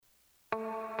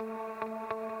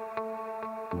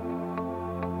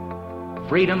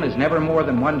freedom is never more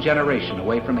than one generation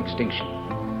away from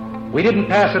extinction. We didn't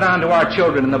pass it on to our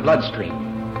children in the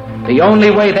bloodstream. The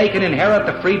only way they can inherit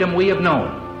the freedom we have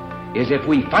known is if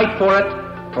we fight for it,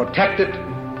 protect it,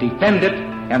 defend it,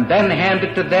 and then hand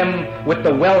it to them with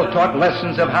the well-taught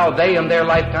lessons of how they in their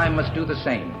lifetime must do the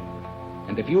same.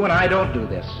 And if you and I don't do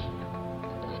this,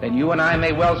 then you and I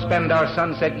may well spend our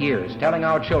sunset years telling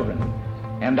our children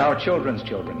and our children's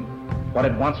children what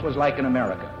it once was like in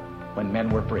America when men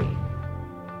were free.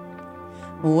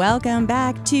 Welcome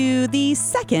back to the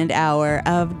second hour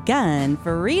of Gun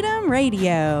Freedom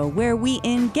Radio, where we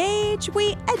engage,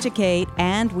 we educate,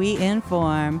 and we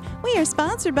inform. We are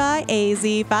sponsored by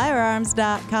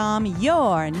azfirearms.com,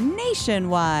 your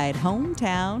nationwide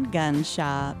hometown gun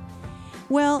shop.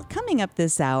 Well, coming up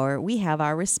this hour, we have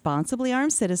our Responsibly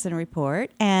Armed Citizen Report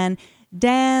and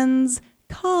Dan's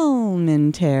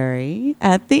commentary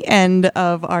at the end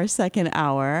of our second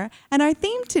hour. And our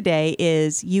theme today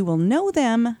is You Will Know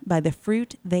Them by the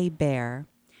Fruit They Bear.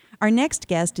 Our next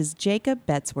guest is Jacob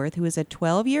Betzworth, who is a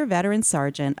 12-year veteran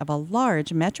sergeant of a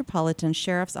large metropolitan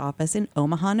sheriff's office in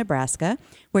Omaha, Nebraska,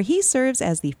 where he serves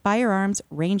as the firearms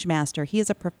range master. He is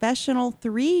a professional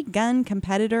 3-gun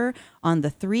competitor on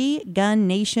the 3-Gun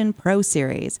Nation Pro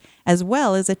Series, as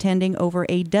well as attending over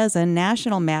a dozen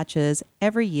national matches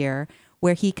every year,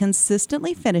 where he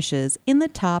consistently finishes in the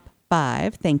top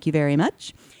 5. Thank you very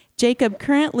much. Jacob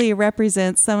currently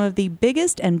represents some of the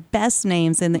biggest and best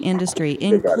names in the industry,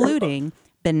 including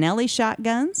Benelli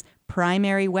Shotguns,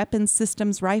 Primary Weapons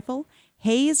Systems Rifle,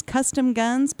 Hayes Custom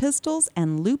Guns, Pistols,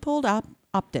 and Leupold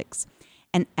Optics.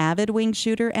 An avid wing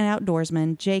shooter and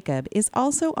outdoorsman, Jacob is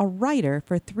also a writer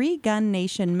for 3-Gun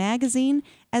Nation magazine,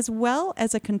 as well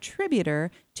as a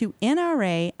contributor to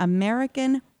NRA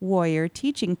American Warrior,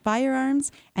 teaching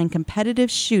firearms and competitive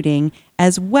shooting,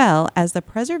 as well as the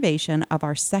preservation of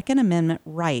our Second Amendment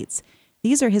rights.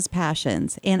 These are his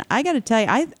passions. And I got to tell you,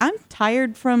 I'm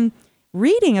tired from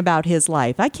reading about his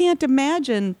life. I can't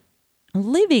imagine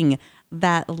living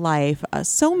that life.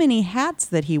 So many hats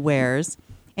that he wears.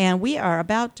 And we are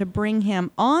about to bring him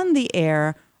on the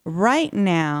air right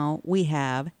now. We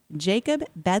have Jacob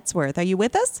Betzworth. Are you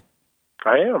with us?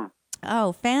 I am.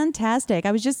 Oh, fantastic.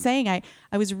 I was just saying, I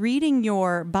was reading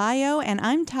your bio, and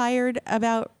I'm tired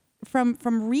from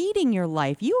reading your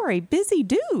life. You are a busy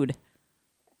dude.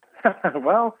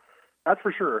 Well, that's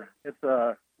for sure. It's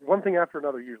one thing after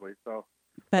another usually. So,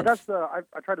 but that's I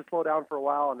tried to slow down for a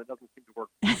while, and it doesn't seem to work.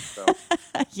 So.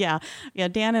 Yeah.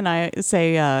 Dan and I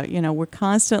say, we're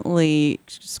constantly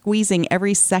squeezing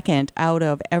every second out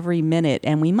of every minute,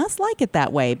 and we must like it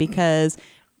that way because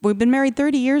we've been married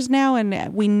 30 years now,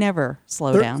 and we never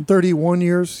slow down. 31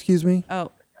 years, excuse me.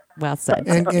 Oh, well said.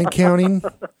 And counting.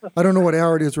 I don't know what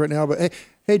hour it is right now, but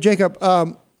hey, Jacob,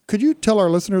 could you tell our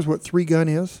listeners what 3-gun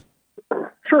is?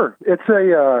 Sure. It's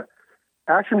a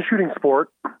action shooting sport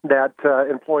that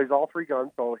employs all 3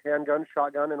 guns, so handgun,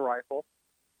 shotgun, and rifle.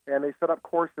 And they set up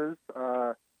courses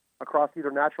across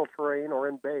either natural terrain or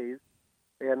in bays.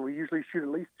 And we usually shoot at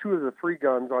least 2 of the 3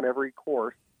 guns on every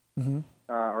course,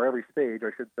 or every stage, I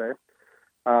should say.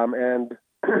 And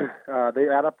they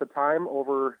add up the time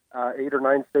over 8 or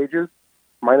 9 stages,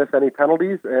 minus any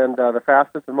penalties, and the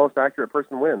fastest and most accurate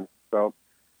person wins. So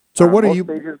what are you?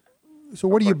 Stages, so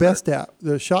what are you best at?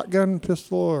 The shotgun,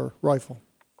 pistol, or rifle?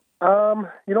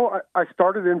 I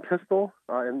started in pistol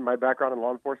in my background in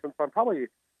law enforcement, so I probably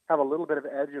have a little bit of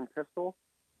edge in pistol.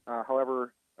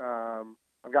 However,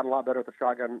 I've gotten a lot better at the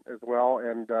shotgun as well,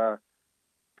 and I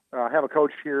have a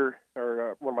coach here,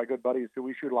 or one of my good buddies, who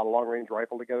we shoot a lot of long-range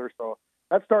rifle together, so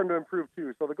that's starting to improve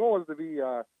too. So the goal is to be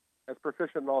as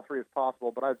proficient in all 3 as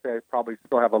possible, but I'd say I probably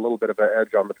still have a little bit of an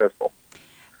edge on the pistol.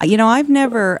 I've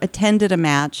never attended a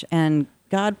match, and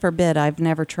God forbid I've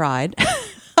never tried.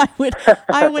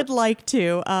 I would like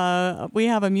to. We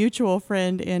have a mutual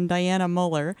friend in Diana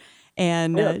Muller,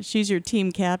 and she's your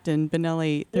team captain,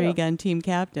 Benelli 3-gun team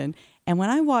captain. And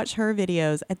when I watch her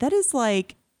videos, that is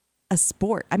like a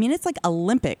sport. I mean, it's like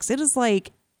Olympics. It is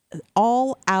like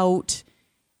all out.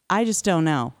 I just don't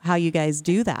know how you guys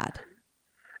do that.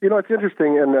 It's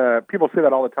interesting, and people say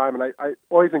that all the time, and I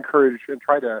always encourage and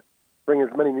try to bring as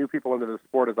many new people into the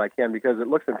sport as I can, because it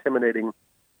looks intimidating,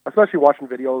 especially watching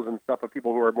videos and stuff of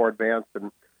people who are more advanced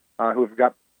and who have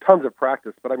got tons of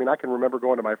practice. But, I can remember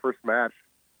going to my first match,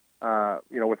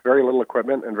 with very little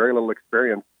equipment and very little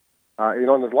experience.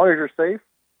 And as long as you're safe,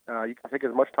 you can take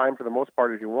as much time for the most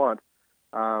part as you want.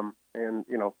 And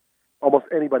almost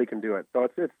anybody can do it. So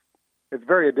it's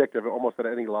very addictive almost at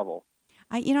any level.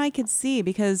 I could see,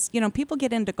 because, people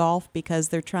get into golf because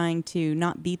they're trying to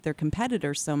not beat their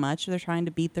competitors so much. They're trying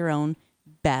to beat their own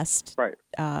best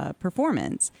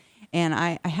performance. And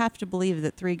I have to believe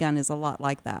that Three Gun is a lot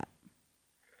like that.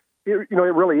 It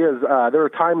really is. There are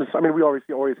times, I mean, we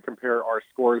obviously always compare our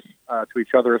scores to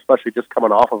each other, especially just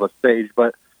coming off of a stage.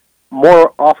 But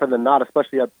more often than not,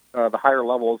 especially at the higher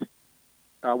levels,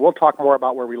 we'll talk more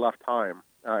about where we left time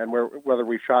and whether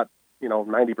we shot,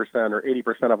 90% or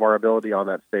 80% of our ability on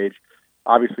that stage.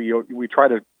 Obviously, we try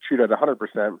to shoot at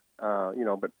 100%,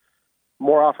 but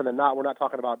more often than not, we're not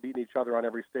talking about beating each other on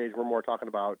every stage. We're more talking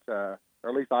about, or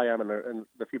at least I am, and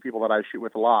the few people that I shoot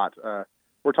with a lot,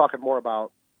 we're talking more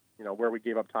about, where we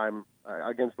gave up time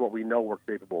against what we know we're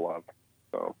capable of.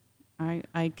 So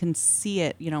I can see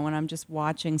it, when I'm just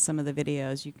watching some of the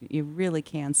videos. You really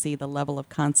can see the level of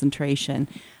concentration,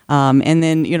 and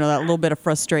then that little bit of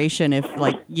frustration if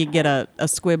you get a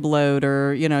squib load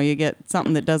or you get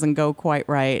something that doesn't go quite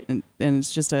right, and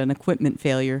it's just an equipment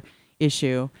failure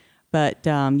issue. But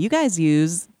you guys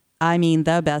use,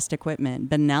 the best equipment.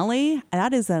 Benelli,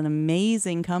 that is an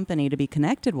amazing company to be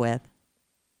connected with.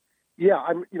 Yeah,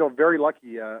 I'm very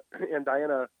lucky, and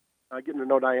Diana. Getting to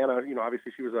know Diana,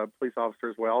 obviously she was a police officer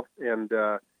as well, and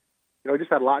we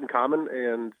just had a lot in common.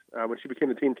 And when she became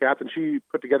the team captain, she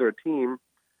put together a team.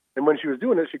 And when she was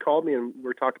doing it, she called me and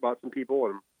we talked about some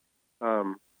people,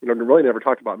 and really never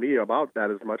talked about me about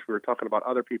that as much. We were talking about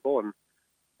other people, and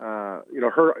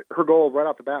her goal right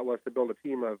off the bat was to build a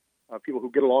team of people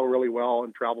who get along really well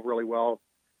and travel really well,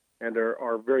 and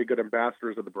are very good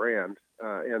ambassadors of the brand.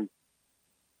 And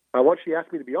once she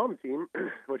asked me to be on the team,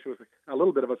 which was a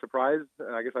little bit of a surprise.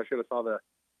 I guess I should have saw the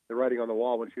writing on the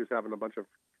wall when she was having a bunch of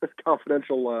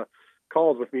confidential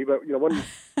calls with me. But when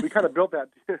we kind of built that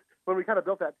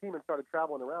team and started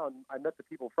traveling around, I met the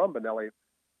people from Benelli.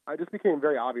 It just became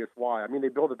very obvious why. I mean, they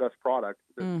build the best product.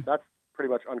 That's pretty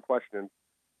much unquestioned.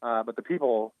 But the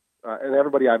people and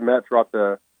everybody I've met throughout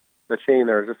the chain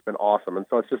there has just been awesome. And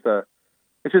so it's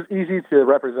just easy to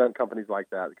represent companies like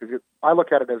that, because I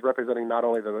look at it as representing not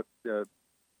only the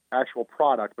actual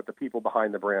product, but the people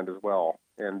behind the brand as well.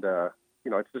 And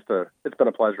it's been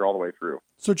a pleasure all the way through.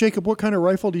 So Jacob, what kind of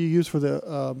rifle do you use for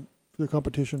the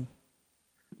competition?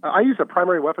 I use a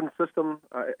primary weapon system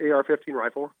AR-15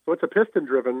 rifle. So it's a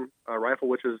piston-driven rifle,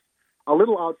 which is a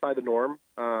little outside the norm.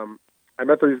 I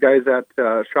met these guys at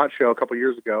SHOT Show a couple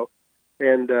years ago,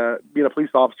 and being a police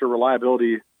officer,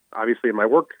 reliability, obviously, in my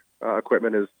work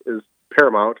equipment is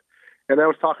paramount. And I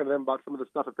was talking to them about some of the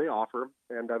stuff that they offer,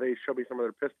 and they showed me some of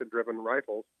their piston-driven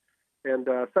rifles, and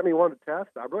sent me one to test.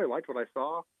 I really liked what I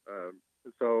saw,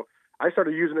 and so I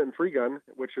started using it in Three Gun,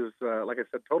 which is, like I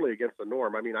said, totally against the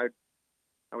norm. I mean, I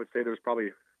would say there's probably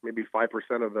maybe 5%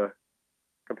 of the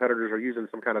competitors are using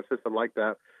some kind of system like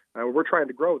that. We're trying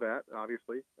to grow that,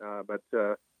 obviously,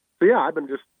 so yeah, I've been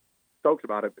just stoked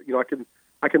about it.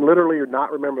 I can literally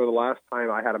not remember the last time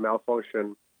I had a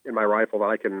malfunction in my rifle that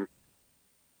I can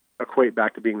equate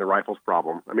back to being the rifle's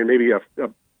problem. I mean, maybe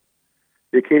the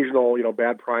occasional,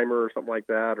 bad primer or something like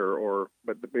that,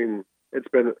 but I mean, it's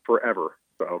been forever.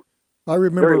 So I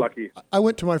remember, very lucky. I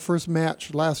went to my first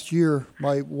match last year.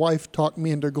 My wife talked me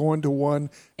into going to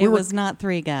one. It was not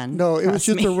Three Gun. No, it was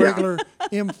just a regular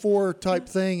M4 type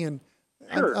thing, and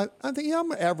sure. I think,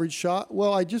 I'm an average shot.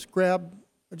 Well, I just grabbed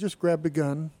the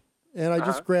gun, and I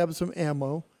just grabbed some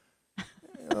ammo.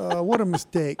 What a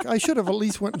mistake! I should have at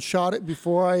least went and shot it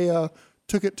before I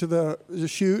took it to the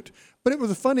shoot. But it was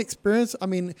a fun experience. I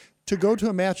mean, to go to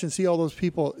a match and see all those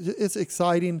people, it's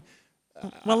exciting.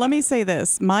 Well, let me say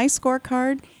this. My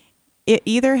scorecard, it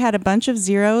either had a bunch of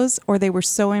zeros or they were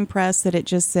so impressed that it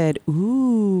just said,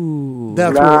 ooh.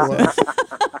 That's what it was.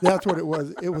 That's what it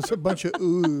was. It was a bunch of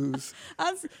oohs.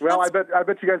 I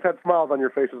bet you guys had smiles on your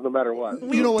faces no matter what.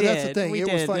 That's the thing. We it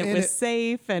did. was fun. It was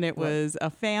safe, and it was a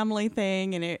family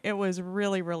thing, and it was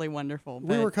really, really wonderful.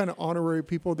 We were kind of honorary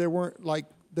people. They weren't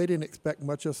they didn't expect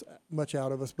much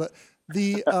out of us. But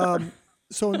the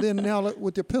so then now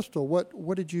with the pistol, what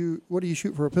do you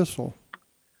shoot for a pistol?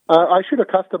 I shoot a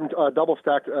custom double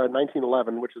stacked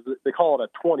 1911, which is, they call it a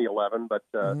 2011, but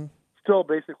still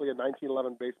basically a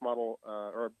 1911 base model,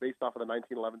 or based off of the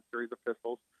 1911 series of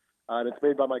pistols. And it's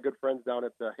made by my good friends down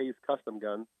at Hayes Custom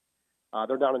Guns.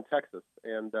 They're down in Texas,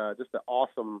 and just an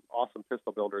awesome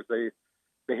pistol builders. They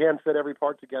hand fit every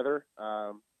part together,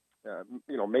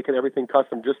 making everything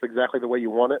custom just exactly the way you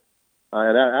want it.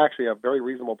 And actually a very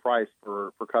reasonable price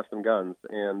for custom guns.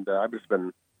 And I've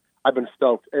been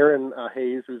stoked. Aaron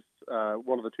Hayes, who's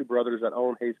one of the two brothers that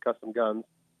own Hayes Custom Guns,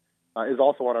 is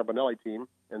also on our Benelli team.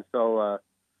 And so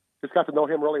just got to know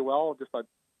him really well. Just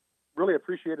really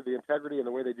appreciated the integrity and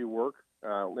the way they do work.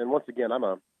 And once again, I'm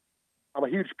a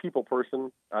huge people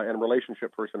person and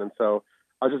relationship person. And so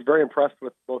I was just very impressed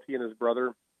with both he and his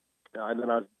brother. and then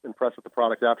I was impressed with the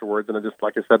product afterwards. And it just,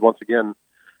 like I said, once again,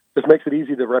 just makes it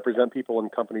easy to represent people in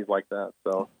companies like that.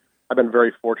 So I've been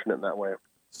very fortunate in that way.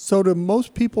 So do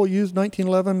most people use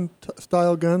 1911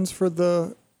 style guns for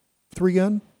the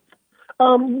 3-gun?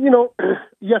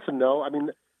 Yes and no. I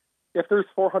mean, if there's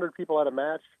 400 people at a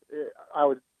match, I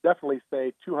would definitely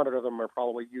say 200 of them are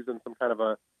probably using some kind of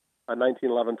a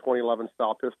 1911, 2011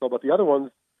 style pistol. But the other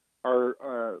ones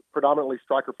are predominantly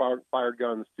striker-fired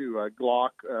guns too. Glock,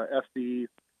 SD,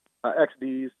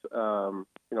 XDs,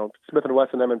 Smith &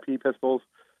 Wesson M&P pistols.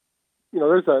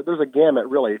 There's a gamut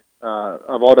really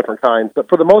of all different kinds. But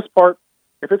for the most part,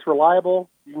 if it's reliable,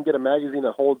 you can get a magazine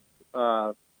that holds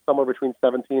somewhere between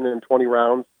 17 and 20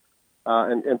 rounds,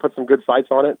 and put some good sights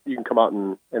on it. You can come out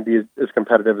and be as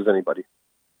competitive as anybody.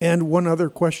 And one other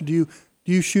question: Do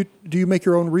you make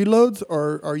your own reloads,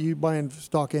 or are you buying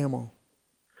stock ammo?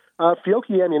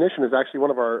 Fiocchi Ammunition is actually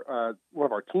one of our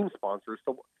team sponsors.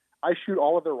 So I shoot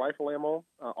all of their rifle ammo,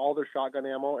 all their shotgun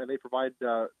ammo, and they provide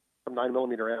some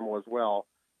 9mm ammo as well.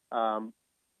 Some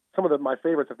of my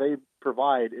favorites that they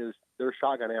provide is their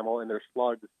shotgun ammo and their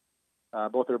slugs,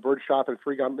 both their birdshot and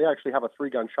 3-gun. They actually have a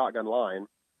 3-gun shotgun line,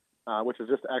 which is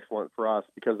just excellent for us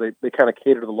because they kind of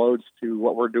cater the loads to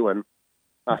what we're doing.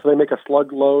 So they make a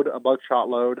slug load, a buckshot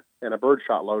load, and a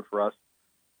birdshot load for us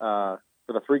for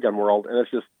the 3-gun world, and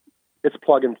it's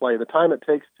plug and play. The time it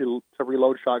takes to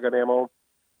reload shotgun ammo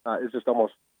is just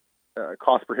almost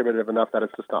cost prohibitive enough that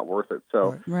it's just not worth it.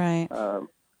 So right.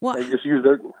 They just use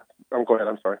their. Go ahead.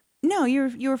 I'm sorry. No,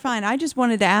 you were fine. I just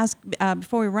wanted to ask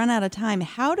before we run out of time,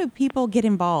 how do people get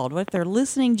involved? What if they're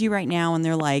listening to you right now and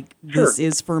they're like, "This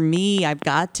is for me. I've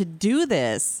got to do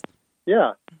this."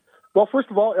 Yeah. Well,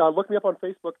 first of all, look me up on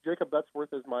Facebook. Jacob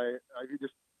Betzworth is my. You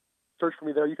just search for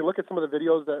me there. You can look at some of the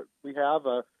videos that we have.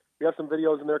 We have some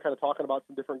videos in there, kind of talking about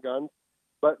some different guns.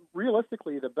 But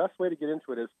realistically, the best way to get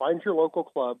into it is find your local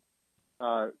club.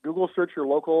 Google search your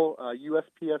local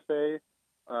USPSA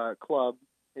club,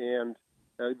 and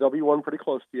there'll be one pretty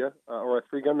close to you, or a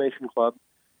 3-Gun Nation club.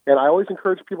 And I always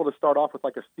encourage people to start off with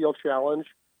like a steel challenge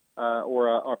or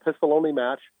a pistol-only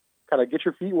match. Kind of get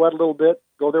your feet wet a little bit.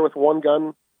 Go there with one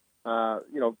gun.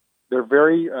 They're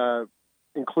very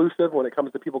inclusive when it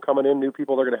comes to people coming in, new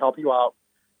people. They're going to help you out.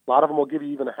 A lot of them will give you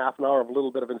even a half an hour of a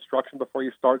little bit of instruction before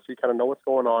you start, so you kind of know what's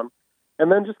going on.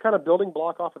 And then just kind of building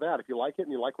block off of that. If you like it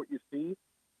and you like what you see,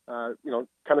 kind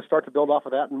of start to build off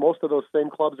of that. And most of those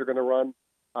same clubs are going to run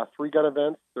 3-gun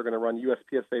events. They're going to run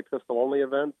USPSA pistol-only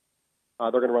events. They're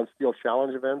going to run steel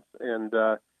challenge events. And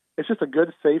it's just a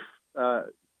good, safe,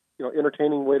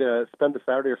 entertaining way to spend a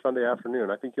Saturday or Sunday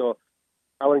afternoon. I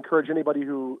would encourage anybody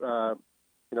who,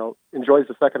 enjoys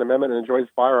the Second Amendment and enjoys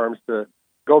firearms to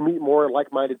go meet more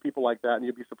like-minded people like that, and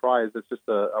you'll be surprised. It's just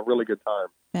a really good time.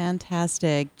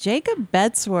 Fantastic. Jacob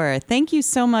Betzworth, thank you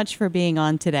so much for being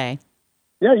on today.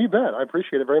 Yeah, you bet. I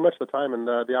appreciate it very much, the time and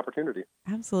the opportunity.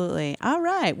 Absolutely. All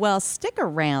right. Well, stick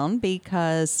around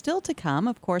because still to come,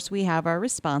 of course, we have our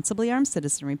Responsibly Armed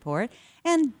Citizen Report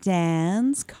and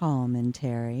Dan's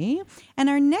commentary. And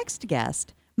our next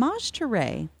guest, Maj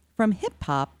Toure, from Hip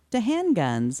Hop to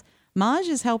Handguns. Maj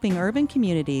is helping urban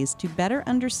communities to better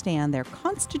understand their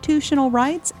constitutional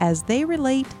rights as they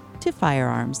relate to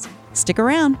firearms. Stick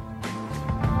around.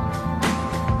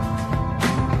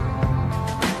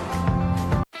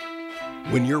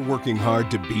 When you're working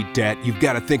hard to beat debt, you've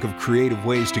got to think of creative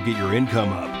ways to get your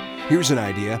income up. Here's an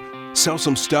idea. Sell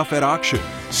some stuff at auction.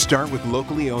 Start with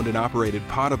locally owned and operated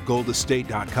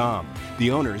potofgoldestate.com.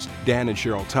 The owners, Dan and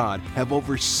Cheryl Todd, have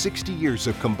over 60 years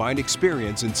of combined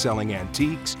experience in selling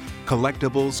antiques,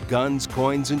 collectibles, guns,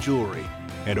 coins, and jewelry.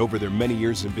 And over their many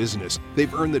years in business,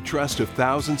 they've earned the trust of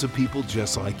thousands of people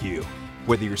just like you.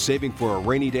 Whether you're saving for a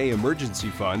rainy day emergency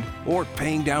fund or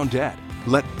paying down debt,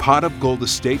 let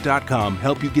potofgoldestate.com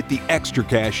help you get the extra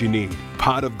cash you need.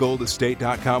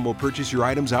 Potofgoldestate.com will purchase your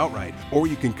items outright, or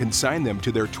you can consign them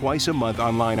to their twice-a-month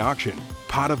online auction.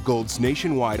 Pot of Gold's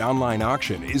nationwide online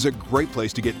auction is a great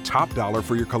place to get top dollar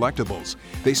for your collectibles.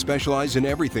 They specialize in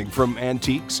everything from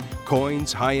antiques,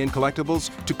 coins, high-end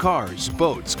collectibles, to cars,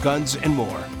 boats, guns, and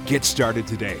more. Get started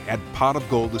today at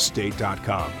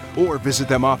potofgoldestate.com, or visit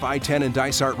them off I-10 and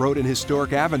Dysart Road in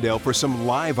historic Avondale for some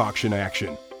live auction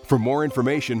action. For more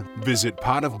information, visit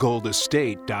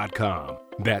potofgoldestate.com.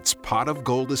 That's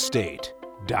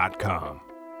potofgoldestate.com.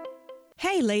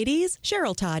 Hey ladies,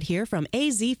 Cheryl Todd here from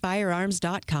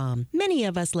azfirearms.com. Many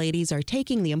of us ladies are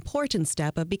taking the important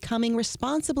step of becoming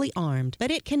responsibly armed, but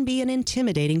it can be an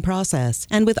intimidating process.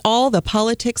 And with all the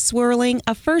politics swirling,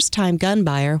 a first-time gun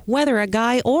buyer, whether a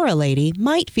guy or a lady,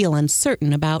 might feel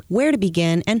uncertain about where to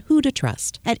begin and who to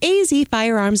trust. At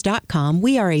azfirearms.com,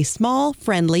 we are a small,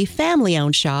 friendly,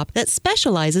 family-owned shop that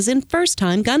specializes in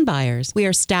first-time gun buyers. We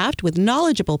are staffed with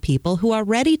knowledgeable people who are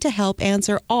ready to help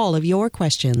answer all of your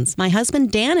questions. My husband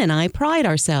Dan and I pride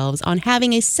ourselves on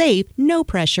having a safe,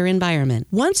 no-pressure environment.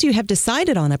 Once you have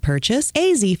decided on a purchase,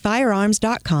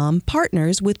 azfirearms.com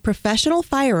partners with professional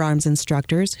firearms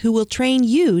instructors who will train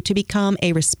you to become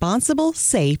a responsible,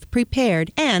 safe,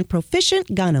 prepared, and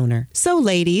proficient gun owner. So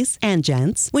ladies and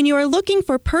gents, when you are looking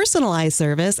for personalized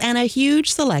service and a huge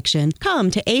selection,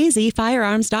 come to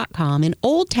azfirearms.com in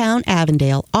Old Town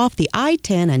Avondale off the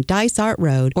I-10 and Dysart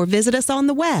Road, or visit us on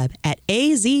the web at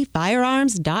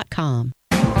azfirearms.com.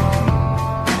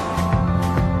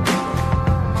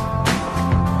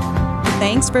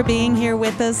 Thanks for being here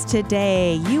with us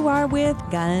today. You are with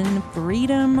Gun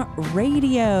Freedom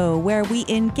Radio, where we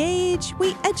engage,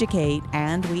 we educate,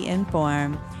 and we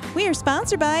inform. We are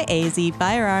sponsored by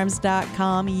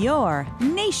azfirearms.com, your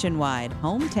nationwide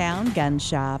hometown gun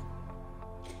shop.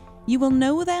 You will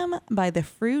know them by the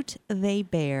fruit they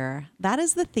bear. That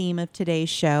is the theme of today's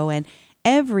show, and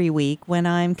every week when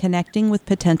I'm connecting with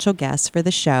potential guests for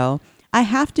the show, I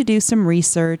have to do some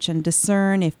research and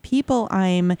discern if people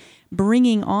I'm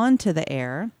bringing onto the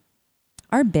air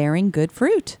are bearing good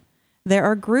fruit. There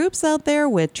are groups out there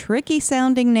with tricky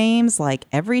sounding names like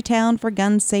Everytown for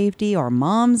Gun Safety or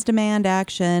Moms Demand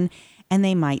Action, and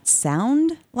they might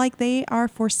sound like they are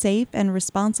for safe and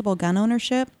responsible gun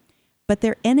ownership, but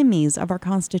they're enemies of our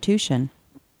Constitution.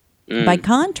 By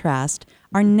contrast,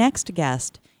 our next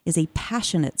guest is a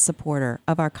passionate supporter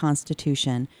of our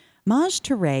Constitution. Maj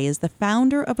Touré is the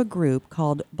founder of a group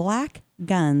called Black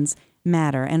Guns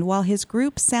Matter. And while his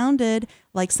group sounded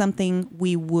like something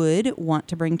we would want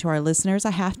to bring to our listeners,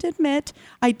 I have to admit,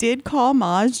 I did call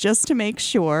Maj just to make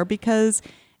sure, because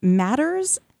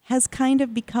Matters has kind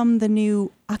of become the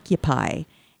new Occupy.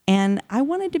 And I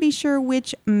wanted to be sure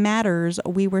which matters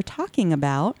we were talking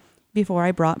about before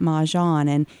I brought Maj on.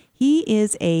 And he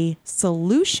is a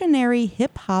solutionary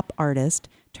hip-hop artist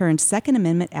turned Second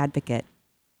Amendment advocate.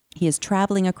 He is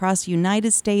traveling across the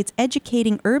United States,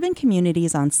 educating urban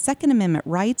communities on Second Amendment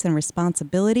rights and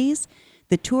responsibilities.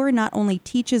 The tour not only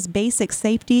teaches basic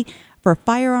safety for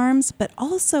firearms, but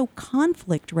also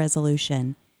conflict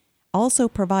resolution. Also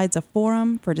provides a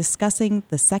forum for discussing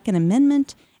the Second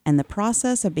Amendment and the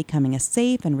process of becoming a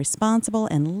safe and responsible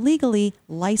and legally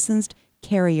licensed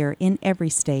carrier in every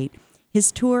state.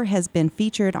 His tour has been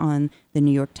featured on the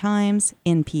New York Times,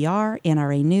 NPR,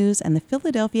 NRA News, and the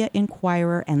Philadelphia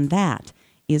Inquirer, and that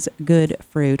is good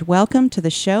fruit. Welcome to the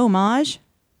show, Maj.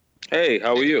 Hey,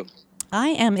 how are you? I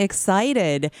am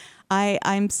excited.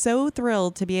 I'm so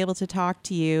thrilled to be able to talk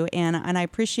to you, and I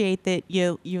appreciate that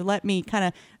you let me kind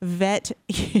of vet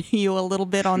you a little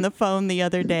bit on the phone the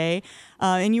other day,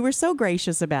 and you were so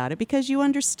gracious about it because you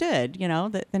understood,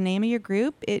 that the name of your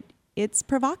group, it's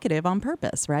provocative on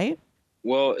purpose, right?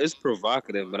 Well, it's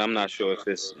provocative, but I'm not sure if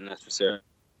it's necessarily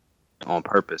on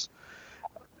purpose.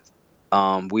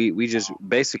 We just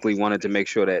basically wanted to make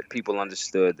sure that people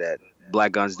understood that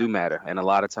black guns do matter. And a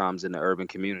lot of times in the urban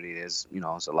community, there's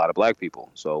a lot of black people.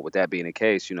 So with that being the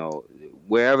case,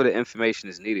 wherever the information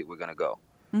is needed, we're going to go.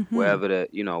 Mm-hmm. Wherever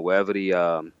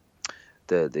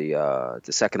the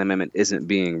Second Amendment isn't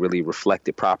being really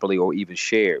reflected properly or even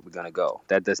shared, we're going to go.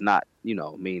 That does not,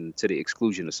 mean to the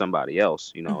exclusion of somebody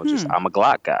else. Mm-hmm. Just I'm a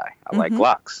Glock guy. I like Mm-hmm.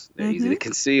 Glocks. They're Mm-hmm. easy to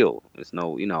conceal. There's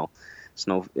no, there's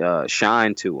no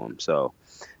shine to them. So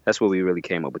that's where we really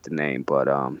came up with the name. But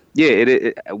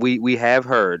we have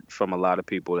heard from a lot of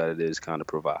people that it is kind of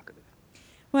provocative.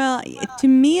 Well, to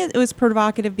me, it was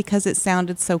provocative because it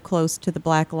sounded so close to the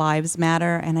Black Lives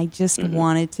Matter, and I just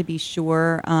wanted to be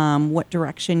sure what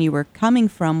direction you were coming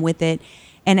from with it.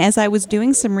 And as I was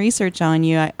doing some research on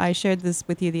you, I shared this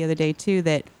with you the other day, too,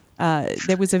 that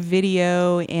there was a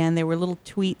video and there were little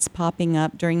tweets popping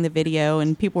up during the video,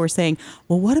 and people were saying,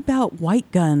 well, what about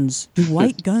white guns? Do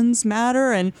white guns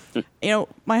matter? And,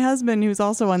 my husband, who's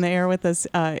also on the air with us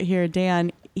here,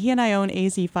 Dan, he and I own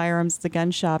AZ Firearms, the gun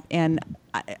shop, and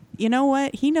you know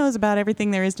what? He knows about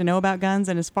everything there is to know about guns,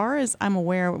 and as far as I'm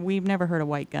aware, we've never heard of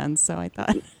white guns. So I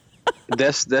thought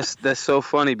that's so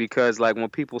funny because like when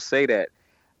people say that,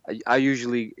 I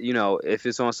usually if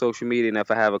it's on social media and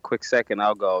if I have a quick second,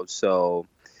 I'll go. So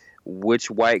which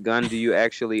white gun do you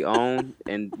actually own?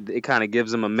 And it kind of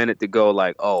gives them a minute to go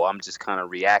like, oh, I'm just kind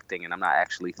of reacting and I'm not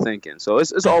actually thinking. So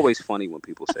it's always funny when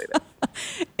people say that.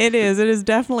 It is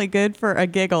definitely good for a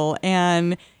giggle.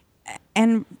 And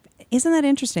isn't that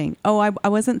interesting? Oh, I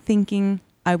wasn't thinking,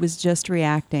 I was just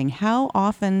reacting. How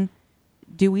often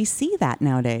do we see that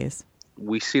nowadays?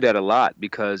 We see that a lot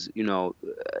because, and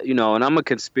I'm a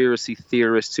conspiracy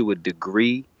theorist to a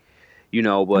degree, but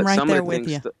I'm right some there of the with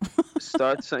things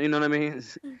start, you know what I mean?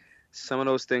 Some of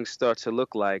those things start to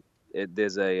look like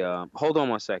there's a, hold on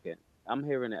one second. I'm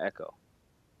hearing an echo.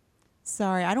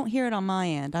 Sorry, I don't hear it on my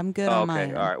end. I'm good on my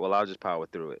end. Okay, all right. Well, I'll just power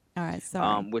through it. All right,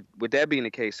 sorry. With that being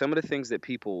the case, some of the things that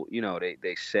people,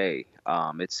 they say,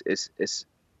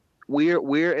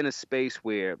 we're in a space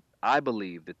where I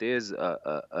believe that there's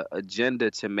a agenda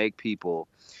to make people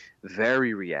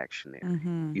very reactionary.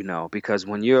 Mm-hmm. Because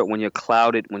when you're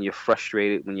clouded, when you're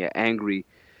frustrated, when you're angry,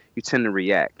 you tend to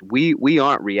react. We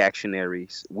aren't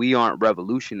reactionaries. We aren't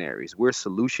revolutionaries. We're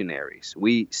solutionaries.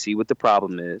 We see what the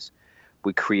problem is.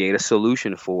 We create a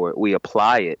solution for it. We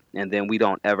apply it, and then we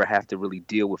don't ever have to really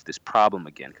deal with this problem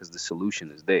again because the solution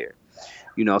is there.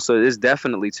 So there's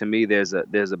definitely, to me, there's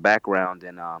a background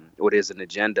and or there's an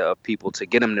agenda of people to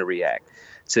get them to react.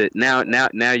 To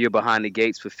now you're behind the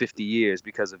gates for 50 years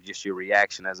because of just your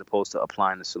reaction as opposed to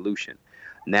applying the solution.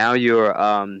 Now you're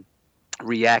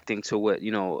reacting to what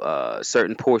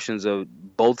certain portions of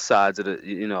both sides of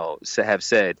the have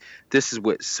said. This is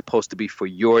what's supposed to be for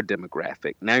your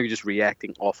demographic. Now you're just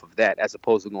reacting off of that as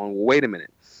opposed to going, well, wait a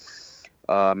minute.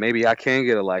 Maybe I can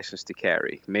get a license to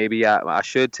carry. Maybe I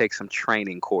should take some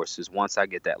training courses once I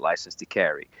get that license to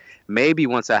carry. Maybe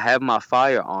once I have my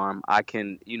firearm, I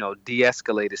can,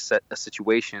 de-escalate a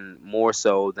situation more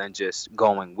so than just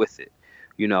going with it.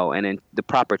 And then the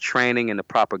proper training and the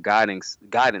proper guidance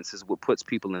is what puts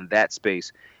people in that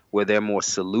space where they're more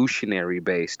solutionary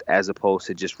based as opposed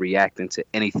to just reacting to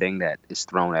anything that is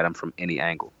thrown at them from any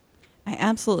angle. I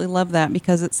absolutely love that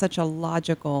because it's such a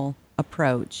logical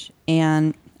approach.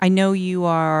 And I know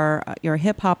you're a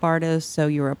hip hop artist, so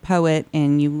you're a poet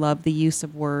and you love the use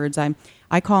of words.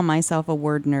 I call myself a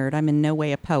word nerd. I'm in no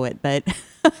way a poet, but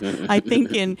I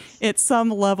think at some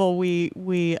level we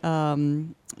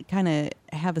kind of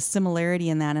have a similarity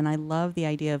in that. And I love the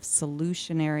idea of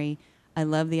solutionary. I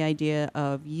love the idea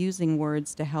of using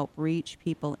words to help reach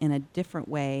people in a different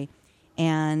way.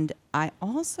 And I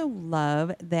also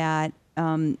love that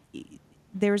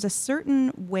there's a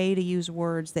certain way to use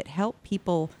words that help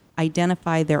people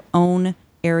identify their own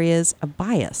areas of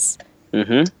bias.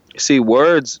 Mm-hmm. See,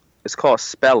 words, it's called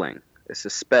spelling. It's a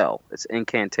spell. It's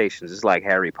incantations. It's like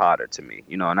Harry Potter to me,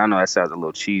 and I know that sounds a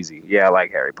little cheesy. Yeah, I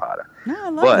like Harry Potter. No, I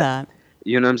love that.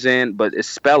 You know what I'm saying? But it's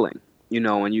spelling,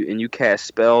 and you cast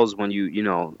spells when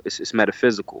it's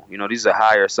metaphysical. These are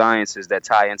higher sciences that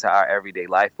tie into our everyday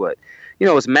life. But,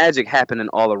 it's magic happening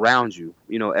all around you,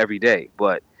 every day.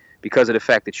 But because of the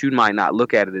fact that you might not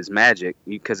look at it as magic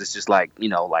because it's just like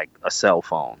a cell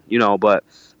phone, but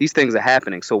these things are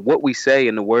happening. So what we say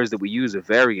and the words that we use are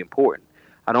very important.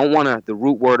 I don't want to, the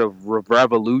root word of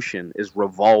revolution is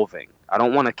revolving. I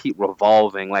don't want to keep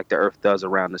revolving like the earth does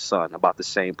around the sun about the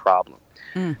same problem.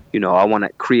 I want to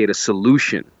create a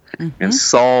solution and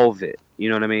solve it. You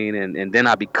know what I mean? And then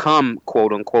I become,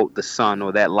 quote unquote, the sun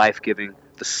or that life-giving,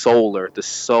 the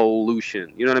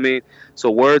solution. You know what I mean? So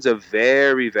words are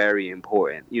very, very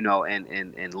important,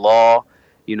 and law,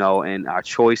 and our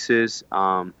choices,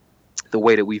 the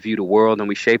way that we view the world and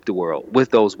we shape the world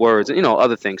with those words and,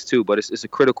 other things too. But it's a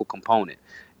critical component,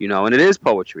 and it is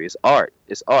poetry. It's art.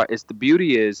 It's the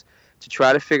beauty is to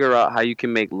try to figure out how you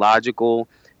can make logical,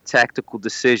 tactical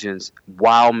decisions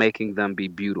while making them be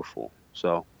beautiful.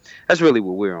 So that's really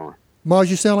what we're on.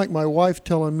 Maj, you sound like my wife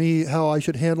telling me how I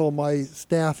should handle my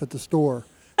staff at the store.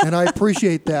 And I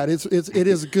appreciate that. It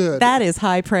is good. That is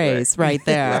high praise right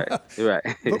there. Right.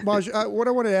 But Maj, what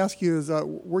I want to ask you is,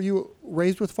 were you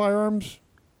raised with firearms?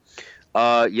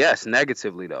 Yes,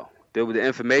 negatively though. The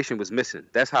information was missing.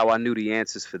 That's how I knew the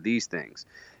answers for these things.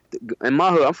 In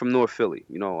my hood, I'm from North Philly.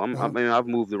 I've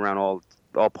moved around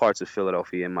all parts of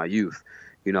Philadelphia in my youth.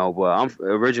 But I'm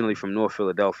originally from North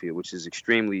Philadelphia, which is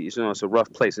extremely, it's a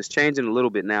rough place. It's changing a little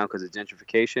bit now because of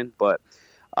gentrification, but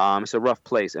it's a rough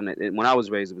place. And when I was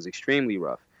raised, it was extremely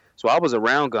rough. So I was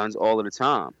around guns all of the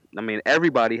time. I mean,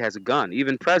 everybody has a gun,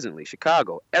 even presently.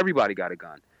 Chicago, everybody got a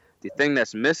gun. The thing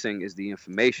that's missing is the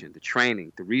information, the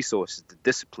training, the resources, the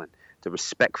discipline, the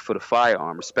respect for the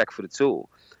firearm, respect for the tool.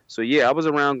 So yeah, I was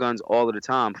around guns all of the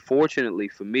time. Fortunately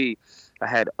for me, I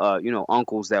had,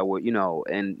 uncles that were,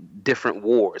 in different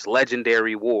wars,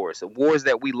 legendary wars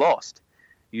that we lost,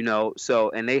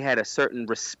 So, and they had a certain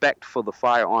respect for the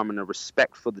firearm and a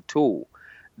respect for the tool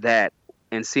that,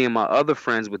 and seeing my other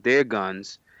friends with their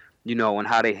guns, and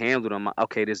how they handled them,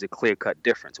 okay, there's a clear-cut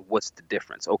difference. What's the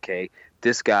difference? Okay,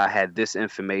 this guy had this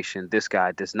information, this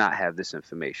guy does not have this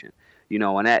information,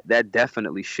 and that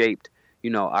definitely shaped,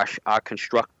 our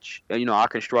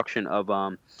construction of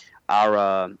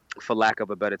our, for lack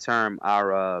of a better term,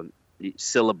 our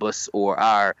syllabus or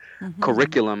our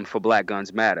curriculum for Black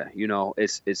Guns Matter.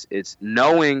 It's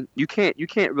knowing you can't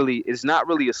really, it's not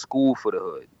really a school for the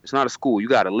hood. It's not a school. You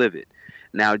got to live it.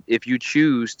 Now, if you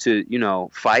choose to,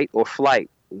 fight or flight,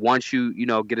 once you,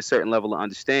 get a certain level of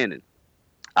understanding,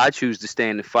 I choose to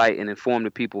stand and fight and inform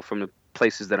the people from the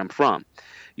places that I'm from,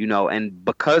 and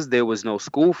because there was no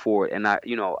school for it and I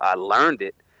learned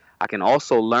it, I can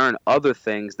also learn other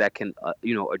things that can,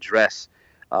 address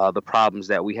the problems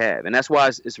that we have. And that's why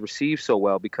it's received so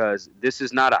well, because this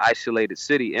is not an isolated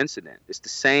city incident. It's the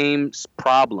same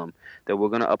problem that we're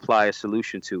going to apply a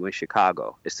solution to in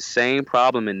Chicago. It's the same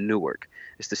problem in Newark.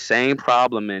 It's the same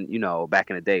problem in,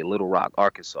 back in the day, Little Rock,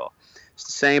 Arkansas. It's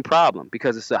the same problem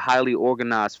because it's a highly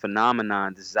organized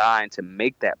phenomenon designed to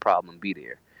make that problem be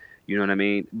there. You know what I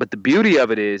mean? But the beauty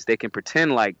of it is they can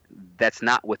pretend like that's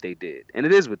not what they did. And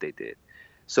it is what they did.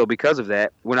 So because of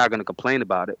that, we're not going to complain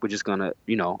about it. We're just going to,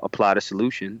 apply the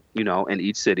solution, in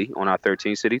each city on our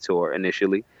 13-city tour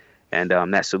initially. And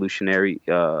that solutionary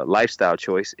lifestyle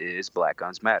choice is Black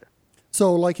Guns Matter.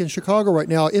 So like in Chicago right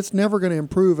now, it's never going to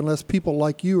improve unless people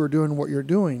like you are doing what you're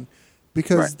doing,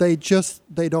 because They'll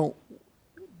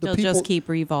just keep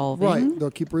revolving. Right. They'll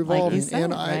keep revolving. Like you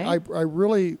said, and I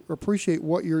really appreciate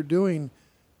what you're doing.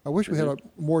 I wish we had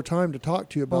more time to talk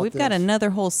to you about this. We've got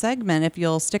another whole segment if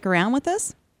you'll stick around with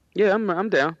us. Yeah, I'm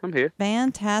down. I'm here.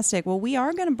 Fantastic. Well, we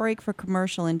are going to break for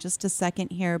commercial in just a second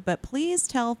here, but please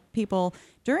tell people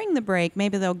during the break,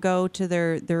 maybe they'll go to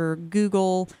their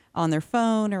Google on their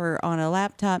phone or on a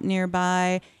laptop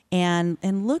nearby and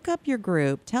look up your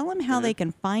group. Tell them how they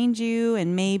can find you,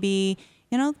 and maybe,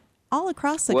 all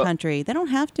across the country. They don't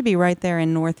have to be right there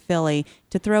in North Philly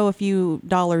to throw a few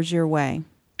dollars your way.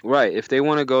 Right. If they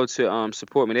want to go to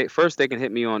support me, they can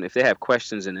hit me on, if they have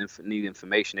questions and need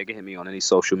information, they can hit me on any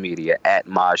social media at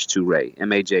Majtoure,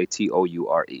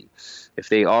 Majtoure. If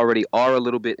they already are a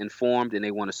little bit informed and they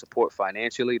want to support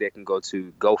financially, they can go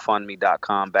to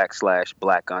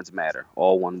GoFundMe.com/Black Guns Matter,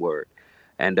 all one word.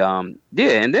 And and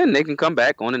then they can come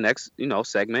back on the next,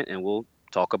 segment and we'll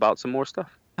talk about some more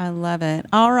stuff. I love it.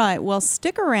 All right. Well,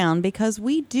 stick around because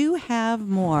we do have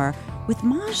more with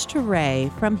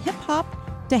Majtoure, from hip hop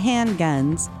to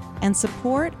handguns, and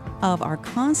support of our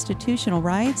constitutional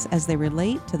rights as they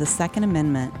relate to the Second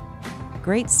Amendment.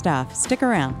 Great stuff. Stick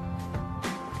around.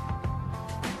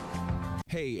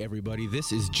 Hey everybody,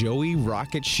 this is Joey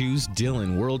Rocket Shoes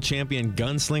Dillon, world champion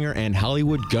gunslinger and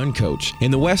Hollywood gun coach.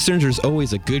 In the Westerns, there's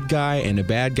always a good guy and a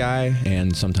bad guy,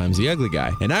 and sometimes the ugly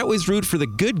guy. And I always root for the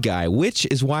good guy, which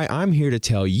is why I'm here to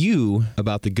tell you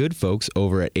about the good folks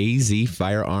over at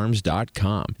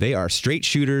azfirearms.com. They are straight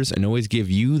shooters and always give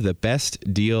you the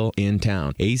best deal in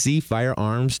town.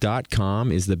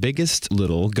 azfirearms.com is the biggest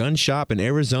little gun shop in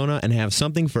Arizona and have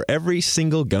something for every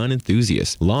single gun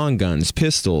enthusiast. Long guns,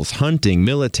 pistols, hunting,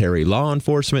 military, law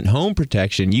enforcement, home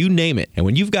protection, you name it. And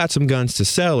when you've got some guns to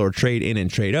sell or trade in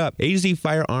and trade up,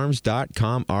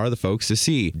 azfirearms.com are the folks to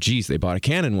see. Geez, they bought a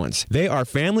cannon once. They are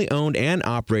family owned and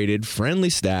operated, friendly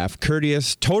staff,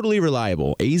 courteous, totally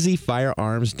reliable.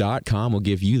 azfirearms.com will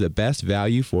give you the best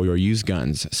value for your used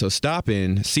guns. So stop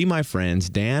in, see my friends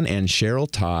Dan and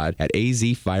Cheryl Todd at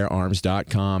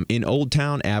azfirearms.com in Old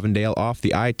Town Avondale off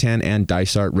the I-10 and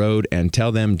Dysart Road, and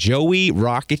tell them Joey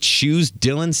Rocket Shoes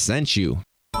Dillon sent you.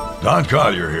 Don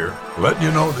Collier here, letting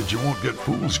you know that you won't get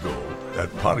fool's gold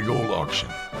at Pot of Gold Auction.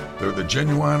 They're the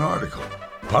genuine article.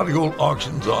 Pot of Gold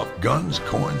auctions off guns,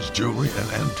 coins, jewelry,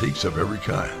 and antiques of every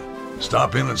kind.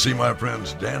 Stop in and see my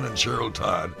friends Dan and Cheryl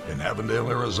Todd in Avondale,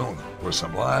 Arizona for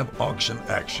some live auction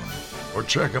action. Or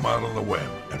check them out on the web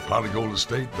at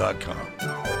potofgoldestate.com.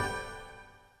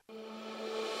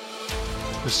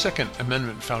 The Second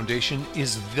Amendment Foundation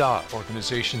is the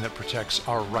organization that protects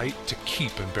our right to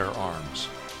keep and bear arms.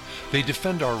 They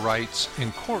defend our rights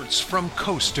in courts from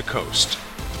coast to coast.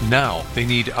 Now they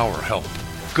need our help.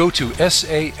 Go to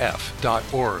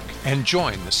saf.org and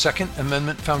join the Second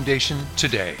Amendment Foundation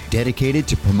today. Dedicated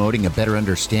to promoting a better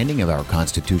understanding of our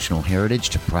constitutional heritage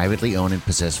to privately own and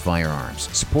possess firearms.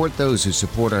 Support those who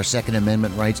support our Second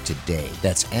Amendment rights today.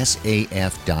 That's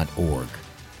saf.org.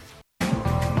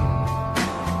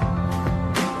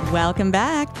 Welcome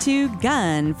back to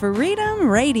Gun Freedom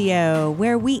Radio,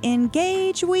 where we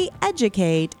engage, we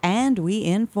educate, and we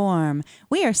inform.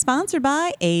 We are sponsored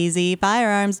by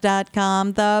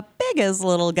azfirearms.com, the biggest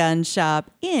little gun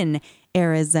shop in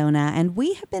Arizona. And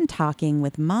we have been talking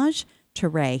with Maj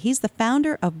Toure. He's the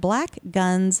founder of Black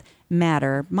Guns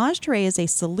Matter. Maj Toure is a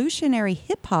solutionary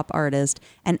hip-hop artist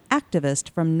and activist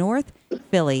from North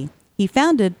Philly. He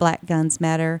founded Black Guns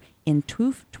Matter in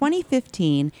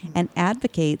 2015 and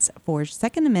advocates for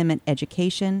Second Amendment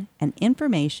education and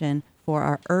information for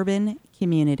our urban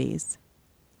communities.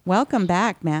 Welcome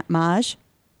back, Maj.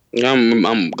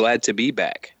 I'm glad to be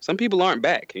back. Some people aren't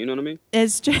back. You know what I mean?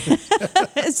 It's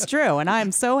it's true, and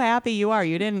I'm so happy you are.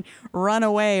 You didn't run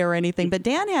away or anything. But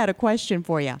Dan had a question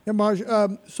for you. Yeah, Maj.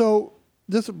 So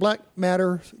this Black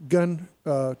Matters gun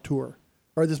tour,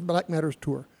 or this Black Matters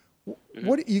tour. Mm-hmm.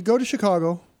 What you go to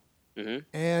Chicago,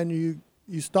 and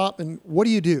you stop, and what do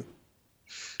you do?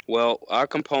 Well, our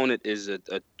component is a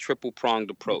triple-pronged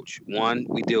approach. One,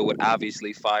 we deal with,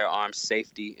 obviously, firearms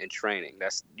safety and training.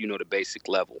 That's, the basic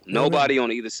level. Nobody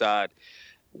on either side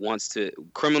wants to,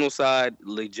 criminal side,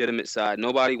 legitimate side,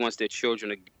 nobody wants their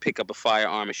children to pick up a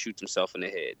firearm and shoot themselves in the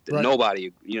head. Right.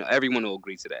 Nobody, everyone will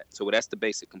agree to that. So that's the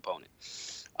basic component.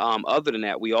 Other than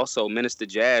that, we also, Minister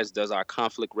Jazz does our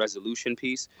conflict resolution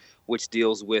piece, which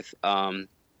deals with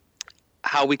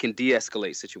how we can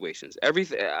de-escalate situations.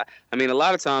 Everything. I mean, a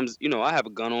lot of times, I have a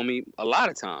gun on me. A lot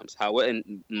of times, a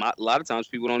lot of times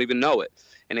people don't even know it,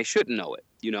 and they shouldn't know it.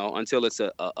 Until it's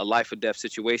a life or death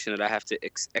situation that I have to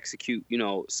execute.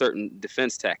 Certain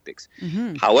defense tactics.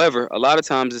 Mm-hmm. However, a lot of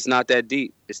times it's not that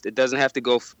deep. It doesn't have to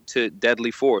go to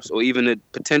deadly force or even the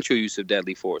potential use of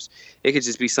deadly force. It could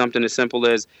just be something as simple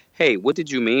as, "Hey, what did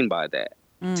you mean by that?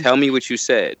 Tell me what you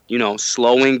said."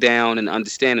 Slowing down and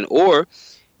understanding, or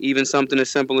even something as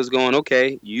simple as going,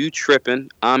 "Okay, you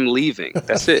tripping, I'm leaving.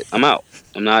 That's it. I'm out.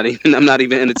 I'm not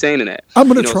even entertaining that." I'm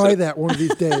going to try that one of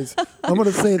these days. I'm going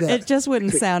to say that. It just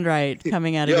wouldn't sound right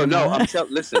coming out of your mouth.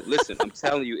 Listen, I'm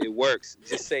telling you, it works.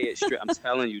 Just say it straight. I'm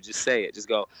telling you, just say it. Just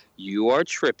go, "You are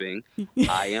tripping.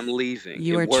 I am leaving."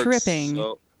 You are tripping.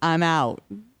 So, I'm out.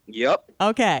 Yep.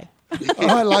 Okay.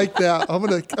 I like that. I'm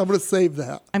gonna save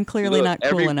that. I'm clearly not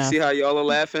cool enough. See how y'all are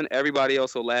laughing? Everybody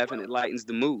else will laugh, and it lightens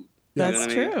the mood.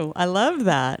 That's true. I love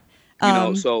that.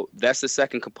 So that's the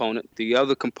second component. The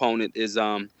other component is,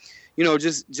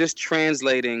 just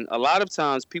translating. A lot of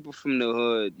times people from the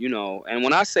hood, and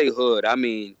when I say hood, I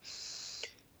mean,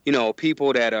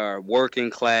 people that are working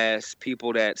class,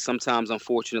 people that sometimes,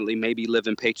 unfortunately, maybe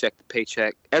living paycheck to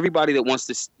paycheck. Everybody that wants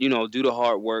to, do the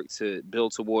hard work to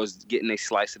build towards getting a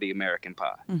slice of the American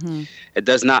pie. Mm-hmm. It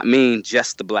does not mean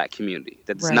just the black community.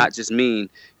 That does not just mean,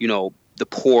 the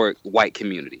poor white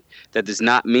community. That does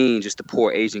not mean just the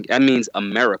poor Asian. That means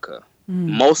America.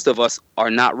 Most of us are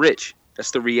not rich.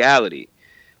 That's the reality.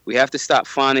 We have to stop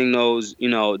finding those,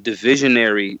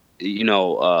 divisionary,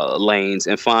 lanes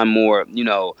and find more,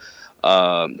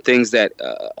 things that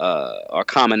are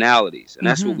commonalities. And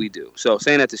that's what we do. So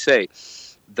saying that to say,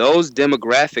 those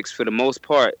demographics, for the most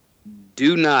part,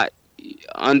 do not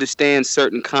understand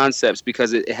certain concepts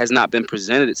because it has not been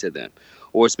presented to them,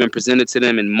 or it's been presented to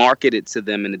them and marketed to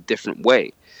them in a different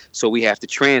way. So we have to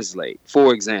translate.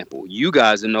 For example, you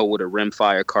guys know what a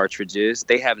rimfire cartridge is.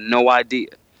 They have no idea.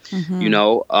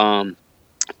 Mm-hmm.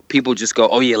 People just go,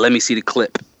 "Oh yeah, let me see the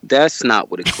clip." That's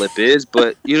not what a clip is,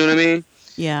 but you know what I mean?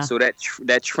 Yeah. So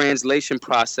that translation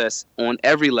process on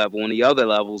every level, on the other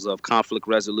levels of conflict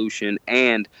resolution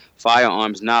and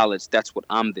firearms knowledge, that's what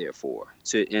I'm there for.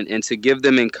 And to give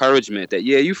them encouragement that,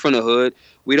 yeah, you from the hood,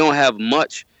 we don't have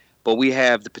much, but we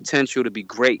have the potential to be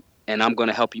great, and I'm going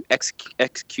to help you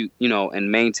execute,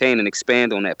 and maintain and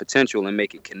expand on that potential and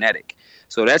make it kinetic.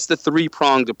 So that's the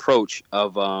three-pronged approach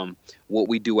of what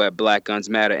we do at Black Guns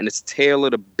Matter, and it's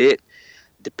tailored a bit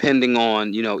depending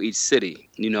on, each city.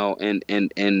 And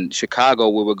in Chicago,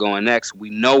 where we're going next, we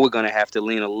know we're going to have to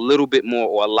lean a little bit more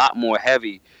or a lot more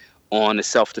heavy on the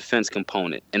self-defense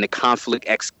component and the conflict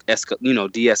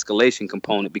de-escalation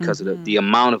component because of the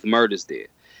amount of murders there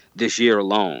this year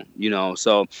alone,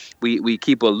 so we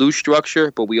keep a loose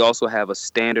structure, but we also have a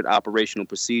standard operational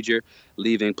procedure,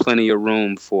 leaving plenty of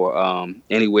room for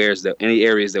any areas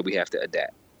that we have to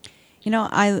adapt.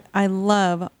 I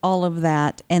love all of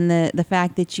that, and the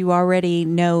fact that you already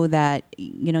know that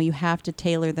you have to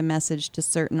tailor the message to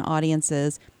certain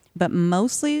audiences. But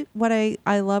mostly what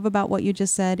I love about what you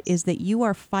just said is that you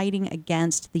are fighting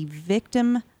against the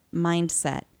victim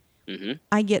mindset. Mm-hmm.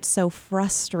 I get so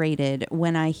frustrated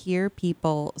when I hear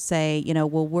people say,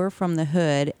 well, we're from the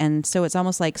hood. And so it's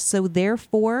almost like, so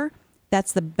therefore,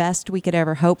 that's the best we could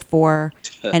ever hope for.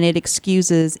 And it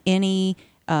excuses any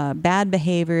bad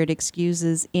behavior. It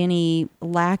excuses any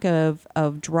lack of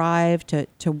drive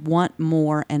to want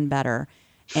more and better.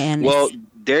 And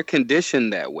they're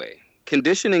conditioned that way.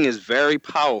 Conditioning is very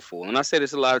powerful, and I say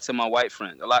this a lot to my white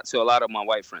friends, a lot of my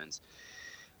white friends.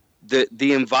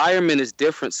 The environment is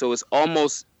different, so it's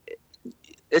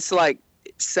like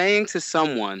saying to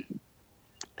someone,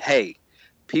 "Hey,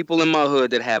 people in my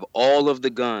hood that have all of the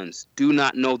guns do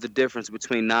not know the difference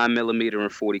between 9mm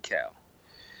and 40 cal."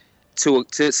 To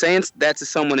saying that to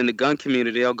someone in the gun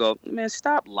community, they'll go, "Man,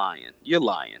 stop lying. You're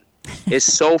lying." It's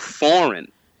so foreign,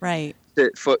 right?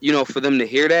 For them to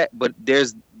hear that, but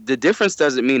the difference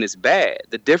doesn't mean it's bad.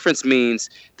 The difference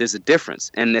means there's a difference,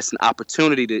 and it's an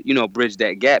opportunity to, bridge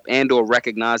that gap and or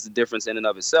recognize the difference in and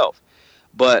of itself.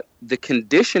 But the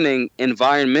conditioning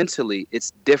environmentally,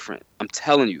 it's different. I'm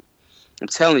telling you.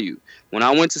 When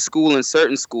I went to school in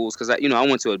certain schools, because I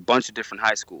went to a bunch of different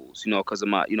high schools, because of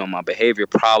my, my behavior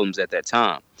problems at that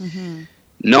time. Mm-hmm.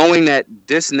 Knowing that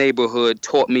this neighborhood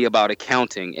taught me about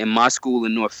accounting, and my school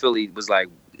in North Philly was like,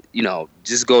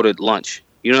 just go to lunch.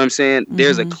 You know what I'm saying? Mm-hmm.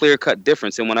 There's a clear-cut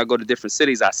difference. And when I go to different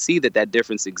cities, I see that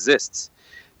difference exists,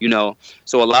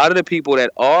 So a lot of the people that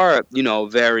are,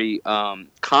 very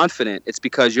confident, it's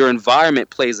because your environment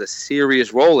plays a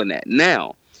serious role in that.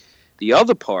 Now, the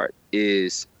other part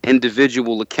is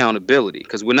individual accountability,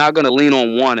 because we're not going to lean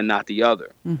on one and not the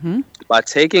other. Mm-hmm. By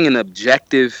taking an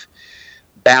objective,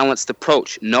 balanced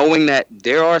approach, knowing that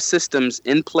there are systems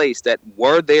in place that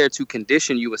were there to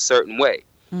condition you a certain way,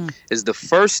 is the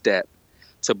first step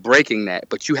to breaking that.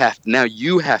 But you have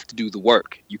to do the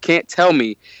work. You can't tell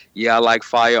me, I like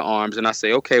firearms, and I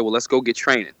say, okay, well, let's go get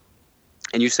training.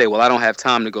 And you say, well, I don't have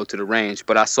time to go to the range,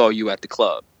 but I saw you at the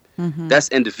club. Mm-hmm. That's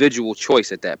individual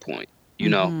choice at that point,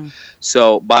 Mm-hmm.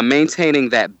 So by maintaining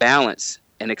that balance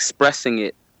and expressing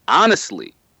it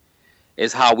honestly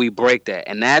is how we break that.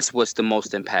 And that's what's the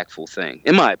most impactful thing,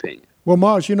 in my opinion. Well,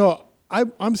 Maj,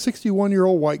 I'm a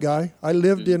 61-year-old white guy. I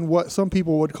lived in what some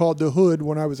people would call the hood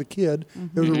when I was a kid.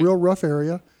 Mm-hmm. It was a real rough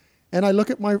area. And I look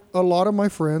at a lot of my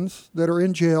friends that are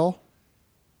in jail,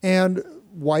 and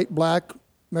white, black,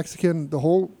 Mexican, the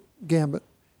whole gambit.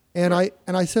 And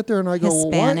I sit there and I go,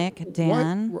 Hispanic,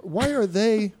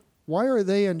 why are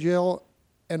they in jail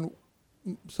and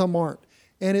some aren't?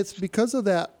 And it's because of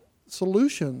that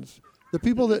solutions. The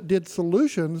people that did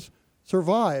solutions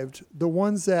survived. The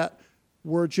ones that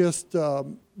were just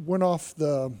went off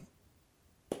the,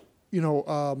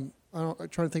 I'm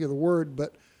trying to think of the word,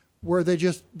 but where they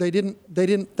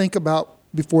didn't think about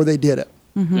before they did it.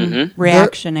 Mm-hmm. Mm-hmm.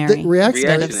 Reactionary.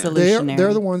 Reactionary. Instead of solutionary.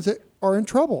 They're the ones that are in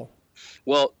trouble.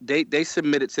 Well, they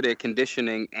submit it to their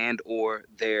conditioning and or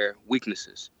their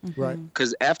weaknesses. Mm-hmm. Right.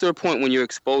 Because after a point when you're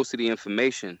exposed to the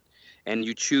information and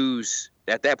you choose,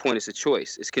 at that point it's a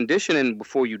choice. It's conditioning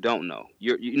before you don't know.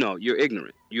 You're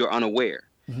ignorant. You're unaware.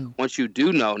 Mm-hmm. Once you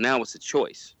do know, now it's a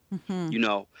choice. Mm-hmm.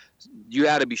 You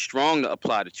got to be strong to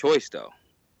apply the choice, though.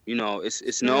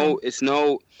 It's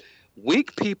no.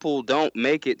 Weak people don't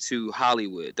make it to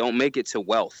Hollywood, don't make it to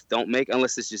wealth,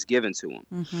 unless it's just given to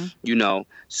them. Mm-hmm.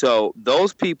 So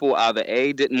those people either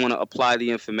A, didn't want to apply the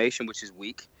information, which is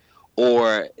weak,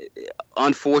 or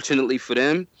unfortunately for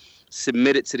them,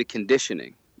 submit it to the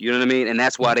conditioning. You know what I mean? And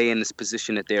that's why they're in this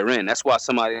position that they're in. That's why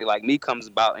somebody like me comes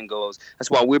about and goes,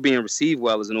 that's why we're being received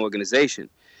well as an organization.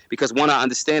 Because one, I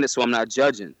understand it, so I'm not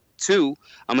judging. Two,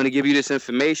 I'm going to give you this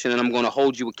information and I'm going to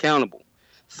hold you accountable.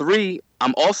 Three,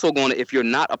 I'm also going to, if you're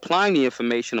not applying the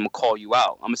information, I'm going to call you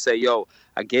out. I'm going to say, yo,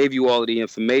 I gave you all of the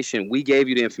information. We gave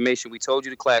you the information. We told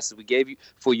you the classes. We gave you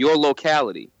for your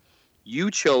locality.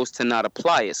 You chose to not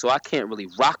apply it, so I can't really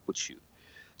rock with you.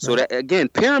 So that, again,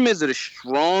 pyramids are the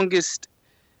strongest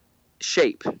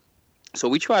shape. So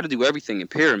we try to do everything in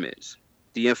pyramids.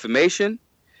 The information,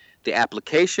 the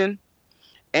application,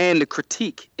 and the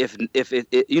critique, if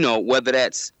it whether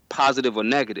that's positive or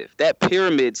negative. That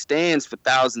pyramid stands for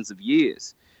thousands of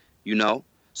years,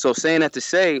 So saying that to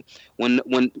say, when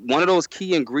one of those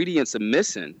key ingredients are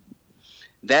missing,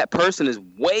 that person is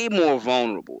way more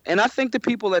vulnerable. And I think the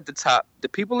people at the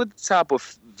top are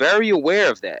very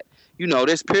aware of that.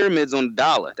 There's pyramids on the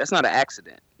dollar. That's not an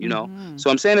accident, Mm-hmm.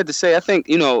 So I'm saying that to say, I think,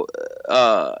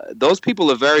 those people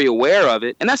are very aware of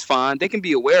it, and that's fine. They can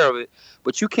be aware of it,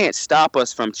 but you can't stop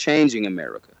us from changing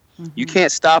America. Mm-hmm. You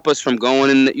can't stop us from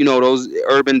going in, those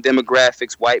urban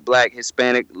demographics, white, black,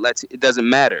 Hispanic, it doesn't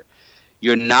matter.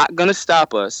 You're not going to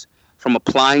stop us from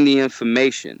applying the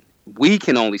information. We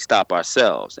can only stop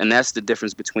ourselves, and that's the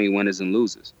difference between winners and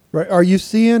losers. Right. Are you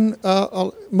seeing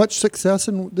much success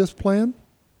in this plan?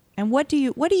 And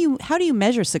how do you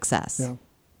measure success? Yeah.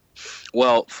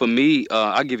 Well, for me,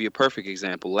 I'll give you a perfect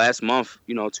example. Last month,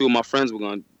 two of my friends were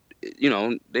going to you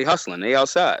know, they hustling, they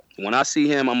outside. When I see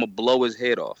him, I'm gonna blow his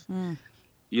head off.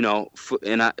 You know,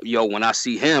 when I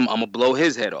see him, I'm gonna blow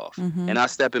his head off. And I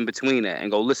step in between that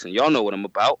and go, listen, y'all know what I'm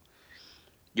about.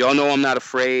 Y'all know I'm not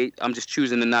afraid. I'm just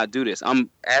choosing to not do this. I'm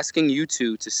asking you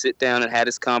two to sit down and have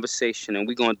this conversation, and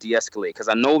we're going to de-escalate, because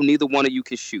I know neither one of you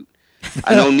can shoot.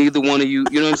 I know neither one of you,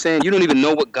 you know what I'm saying? You don't even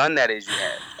know what gun that is you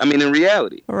have. I mean, in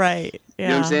reality. Right. Yeah. You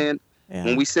know what I'm saying? Yeah.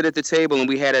 When we sit at the table and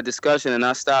we had a discussion and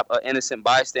I stop an innocent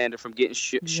bystander from getting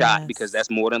shot, because that's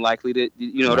more than likely to,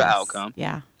 you know, the outcome.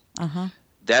 Yeah.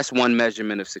 That's one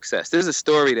measurement of success. There's a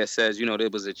story that says, you know, there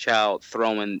was a child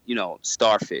throwing, you know,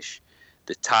 starfish.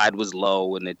 The tide was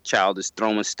low and the child is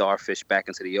throwing starfish back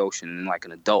into the ocean, and like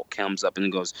an adult comes up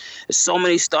and goes, there's so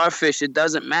many starfish, it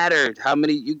doesn't matter how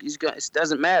many it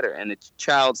doesn't matter. And the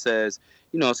child says,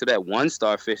 you know, so that one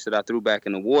starfish that I threw back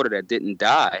in the water that didn't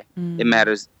die, it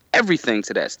matters everything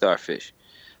to that starfish.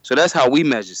 So that's how we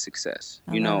measure success.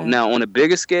 You know, now on a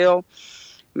bigger scale,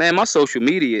 man, my social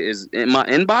media is in my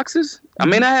inboxes. I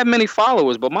mean, I have many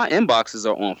followers, but my inboxes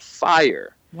are on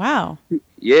fire. Wow.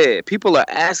 Yeah, people are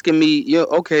asking me,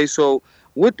 okay, so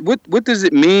what does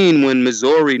it mean when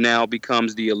Missouri now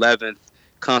becomes the 11th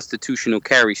constitutional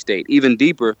carry state? Even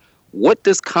deeper, what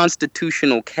does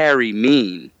constitutional carry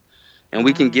mean? And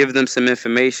we can give them some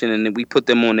information, and then we put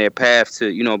them on their path to,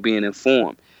 you know, being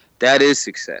informed. That is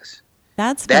success.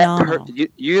 That's phenomenal.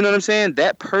 You know what I'm saying?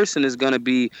 That person is going to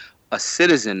be a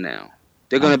citizen now.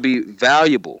 They're going to be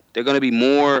valuable. They're going to be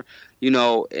more, you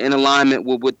know, in alignment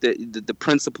with what the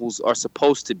principles are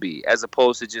supposed to be, as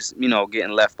opposed to just, you know,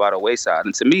 getting left by the wayside.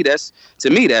 And to me, that's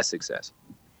success.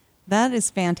 That is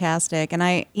fantastic.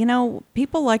 And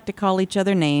people like to call each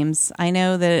other names. I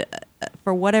know that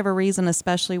for whatever reason,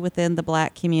 especially within the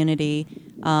Black community,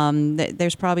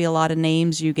 there's probably a lot of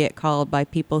names you get called by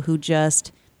people who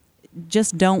just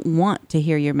don't want to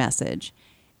hear your message.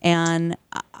 And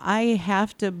I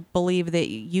have to believe that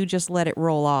you just let it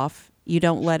roll off. You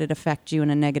don't let it affect you in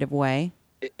a negative way.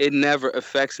 It never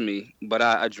affects me, but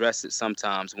I address it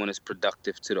sometimes when it's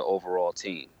productive to the overall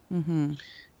team.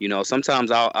 You know, sometimes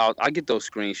I get those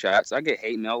screenshots. I get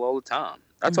hate mail all the time.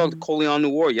 I talked to Coleon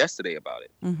Noir yesterday about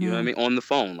it. You know what I mean? On the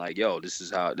phone, like, yo, this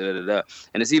is how, da-da-da-da.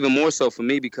 And it's even more so for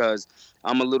me because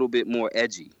I'm a little bit more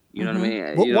edgy. You know what I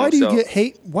mean? But why do you get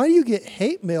hate? Why do you get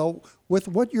hate mail with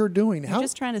what you're doing? You're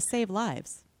just trying to save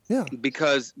lives. Yeah.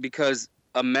 Because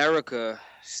America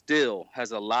still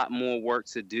has a lot more work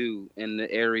to do in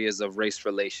the areas of race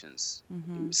relations.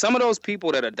 Some of those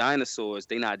people that are dinosaurs,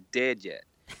 they're not dead yet.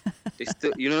 They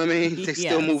still, you know what I mean? They're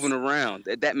still moving around.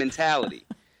 That mentality.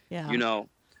 You know,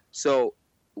 so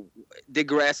they're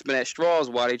grasping at straws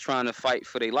while they're trying to fight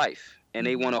for their life. And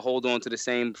they want to hold on to the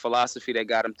same philosophy that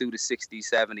got them through the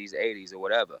 60s, 70s, 80s, or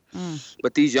whatever.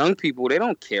 But these young people, they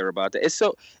don't care about that.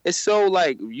 It's so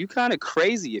like, you kind of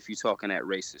crazy if you're talking that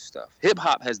racist stuff. Hip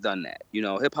hop has done that, you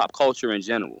know, hip hop culture in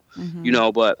general, you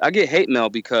know, but I get hate mail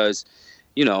because,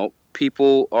 you know,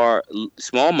 people are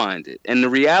small-minded. And the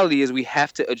reality is we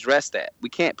have to address that. We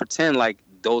can't pretend like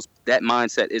that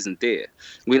mindset isn't there.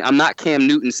 I'm not Cam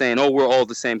Newton saying, oh, we're all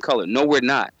the same color. No, we're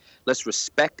not. Let's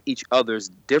respect each other's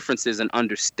differences and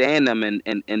understand them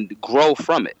and grow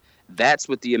from it. That's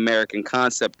what the American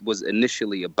concept was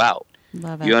initially about.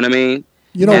 Love it. You know what I mean?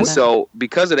 You know, and so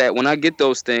because of that, when I get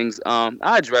those things, I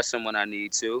address them when I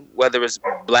need to, whether it's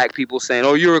Black people saying,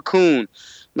 oh, you're a coon.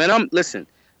 Man, listen,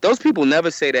 those people never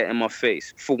say that in my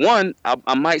face. For one,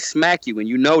 I might smack you, and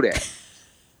you know that.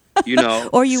 You know,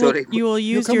 or you will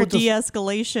use your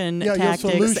de-escalation tactics,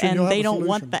 solution, and they don't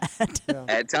want that.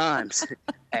 At times,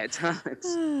 you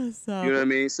know what I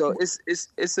mean. So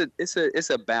it's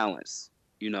a balance,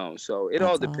 you know. So it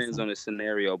all depends on the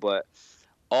scenario, but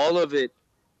all of it,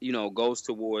 you know, goes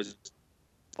towards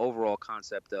overall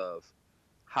concept of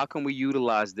how can we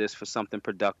utilize this for something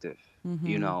productive.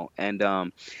 You know, and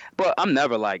but I'm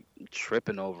never like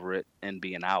tripping over it and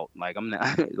being out. Like I'm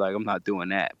not doing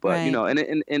that. But you know,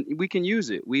 and we can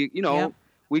use it. We, you know,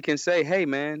 we can say, hey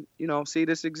man, you know, see,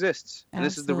 this exists. And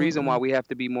this is the reason why we have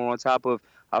to be more on top of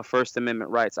our First Amendment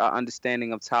rights, our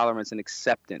understanding of tolerance and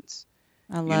acceptance.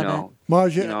 I love it.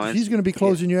 Marja, you know, he's going to be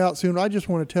closing you out soon. I just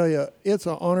want to tell you, it's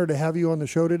an honor to have you on the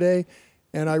show today,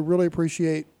 and I really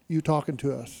appreciate you talking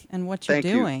to us. And what you're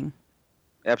doing.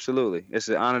 Absolutely. It's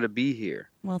an honor to be here.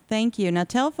 Well, thank you. Now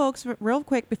tell folks real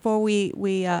quick before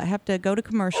we have to go to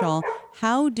commercial,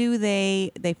 how do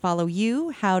they follow you?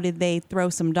 How did they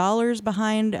throw some dollars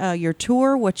behind your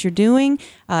tour, what you're doing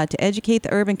to educate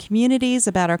the urban communities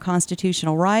about our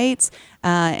constitutional rights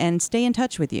and stay in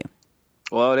touch with you?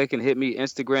 Well, they can hit me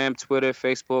Instagram, Twitter,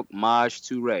 Facebook, Maj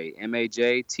Toure,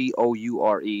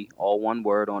 MAJTOURE, all one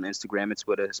word on Instagram and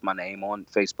Twitter. It's my name on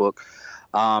Facebook.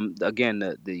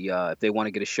 Again, if they want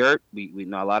to get a shirt, we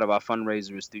know a lot of our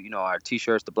fundraisers through, our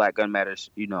T-shirts, the Black Gun Matters,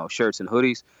 shirts and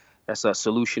hoodies. That's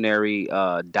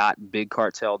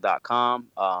solutionary.bigcartel.com.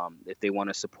 If they want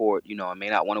to support, and may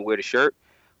not want to wear the shirt,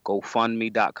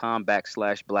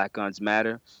 GoFundMe.com/Black Guns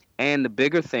Matter. And the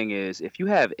bigger thing is, if you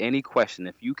have any question,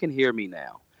 if you can hear me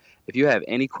now, if you have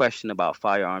any question about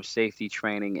firearm safety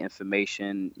training,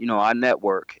 information, our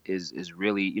network is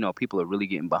really, people are really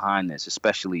getting behind this,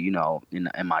 especially, in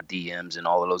my DMs and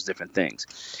all of those different things.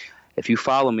 If you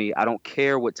follow me, I don't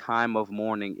care what time of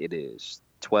morning it is,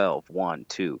 12, 1,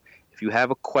 2. If you have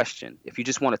a question, if you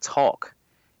just want to talk,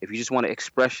 if you just want to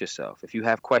express yourself, if you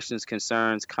have questions,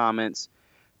 concerns, comments,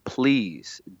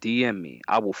 please DM me.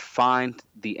 I will find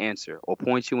the answer or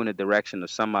point you in the direction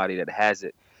of somebody that has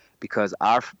it, because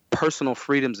our personal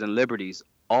freedoms and liberties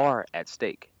are at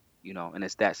stake, and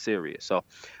it's that serious. So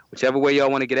whichever way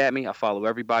y'all want to get at me, I follow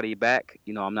everybody back.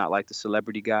 I'm not like the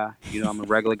celebrity guy. I'm a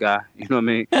regular guy. You know what I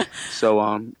mean?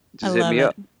 So just hit me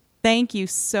up. Thank you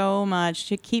so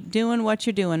much. Keep doing what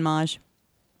you're doing, Maj.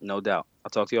 No doubt.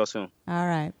 I'll talk to y'all soon. All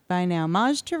right. Bye now.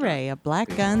 Maj Toure of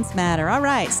Black Guns Matter. All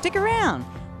right. Stick around.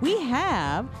 We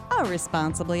have a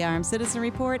Responsibly Armed Citizen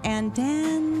Report and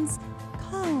Dan's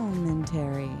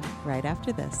commentary right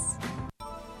after this.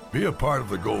 Be a part of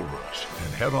the gold rush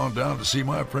and head on down to see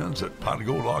my friends at Pot of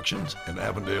Gold Auctions in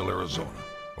Avondale, Arizona.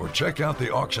 Or check out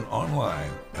the auction online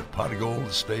at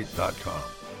potofgoldestate.com.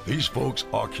 These folks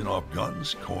auction off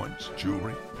guns, coins,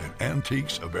 jewelry, and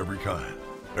antiques of every kind.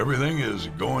 Everything is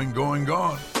going,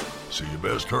 gone. So you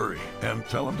best hurry and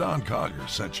tell them Don Collier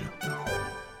sent you.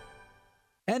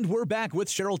 And we're back with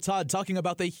Cheryl Todd talking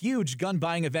about the huge gun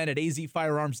buying event at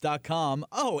azfirearms.com.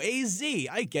 Oh, AZ,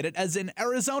 I get it, as in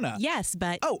Arizona. Yes,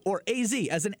 but... Oh, or AZ,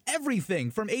 as in everything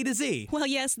from A to Z. Well,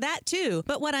 yes, that too.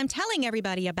 But what I'm telling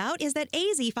everybody about is that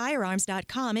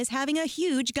azfirearms.com is having a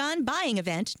huge gun buying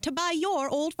event to buy your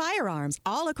old firearms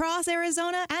all across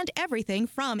Arizona and everything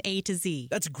from A to Z.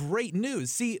 That's great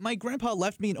news. See, my grandpa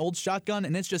left me an old shotgun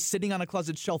and it's just sitting on a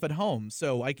closet shelf at home,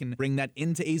 so I can bring that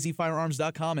into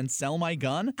azfirearms.com and sell my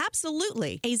gun?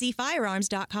 Absolutely.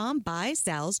 azfirearms.com buys,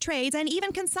 sells, trades, and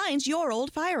even consigns your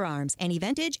old firearms. Any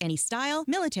vintage, any style,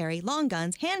 military, long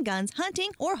guns, handguns, hunting,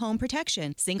 or home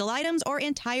protection. Single items or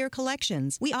entire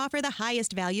collections. We offer the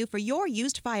highest value for your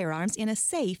used firearms in a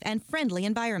safe and friendly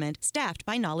environment, staffed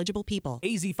by knowledgeable people.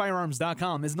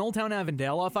 azfirearms.com is in Old Town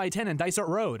Avondale off I-10 and Dysart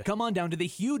Road. Come on down to the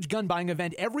huge gun buying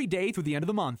event every day through the end of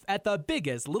the month at the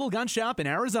biggest little gun shop in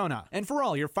Arizona. And for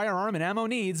all your firearm and ammo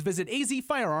needs, visit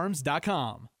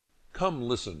azfirearms.com. Come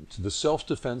listen to the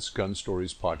Self-Defense Gun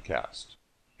Stories podcast.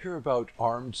 Hear about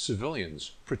armed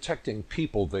civilians protecting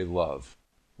people they love.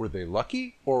 Were they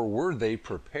lucky or were they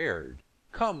prepared?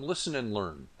 Come listen and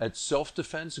learn at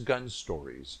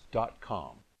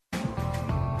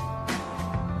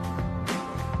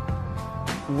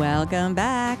selfdefensegunstories.com. Welcome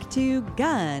back to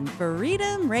Gun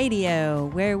Freedom Radio,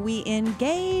 where we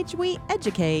engage, we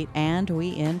educate, and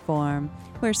we inform.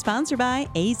 We're sponsored by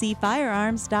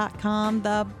azfirearms.com,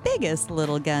 the biggest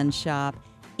little gun shop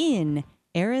in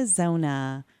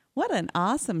Arizona. What an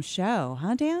awesome show,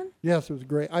 huh, Dan? Yes, it was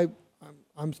great. I'm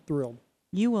thrilled.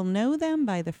 You will know them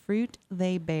by the fruit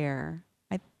they bear.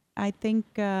 I think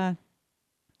that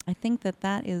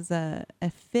is a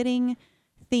fitting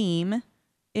theme,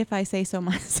 if I say so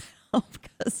myself,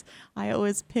 because I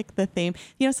always pick the theme.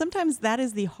 Sometimes that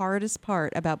is the hardest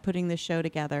part about putting the show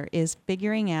together, is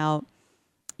figuring out,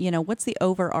 what's the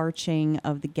overarching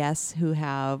of the guests who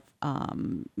have,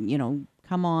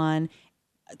 come on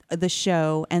the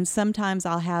show. And sometimes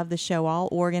I'll have the show all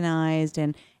organized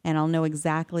and I'll know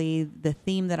exactly the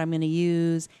theme that I'm going to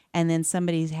use. And then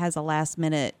somebody has a last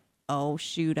minute, oh,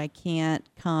 shoot, I can't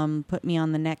come, put me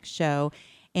on the next show.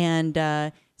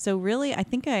 And so really, I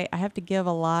think I have to give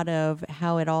a lot of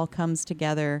how it all comes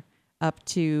together up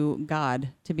to God,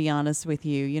 to be honest with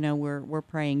you. We're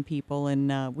praying people,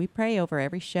 and we pray over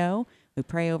every show. We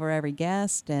pray over every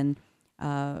guest. And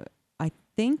I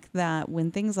think that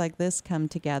when things like this come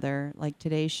together, like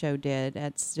today's show did,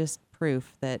 it's just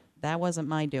proof that wasn't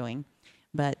my doing.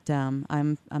 But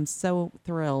I'm so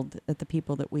thrilled at the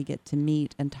people that we get to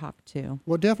meet and talk to.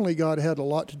 Well, definitely God had a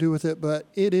lot to do with it, but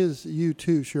it is you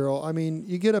too, Cheryl. I mean,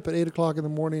 you get up at 8 o'clock in the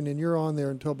morning and you're on there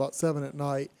until about 7 at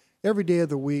night, every day of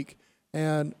the week.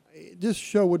 And this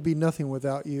show would be nothing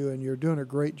without you, and you're doing a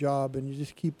great job, and you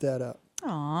just keep that up.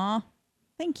 Aw,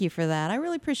 thank you for that. I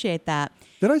really appreciate that.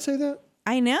 Did I say that?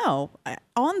 I know.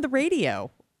 On the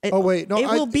radio. It, Oh, wait, no, it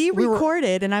will be we were-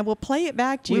 recorded, and I will play it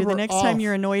back to We you the were next time off.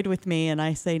 you're annoyed with me, and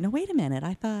I say, "No, wait a minute,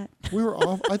 I thought." We were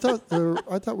off. I thought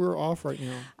we were off right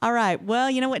now. All right. Well,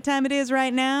 you know what time it is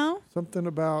right now? Something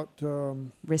about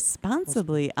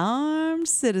Responsibly Armed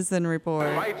Citizen Report.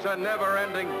 Fights a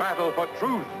never-ending battle for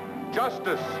truth,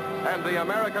 justice, and the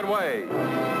American way.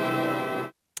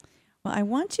 Well, I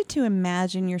want you to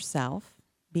imagine yourself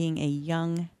being a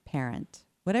young parent.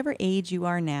 Whatever age you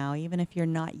are now, even if you're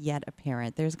not yet a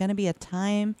parent, there's going to be a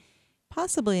time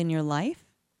possibly in your life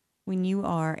when you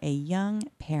are a young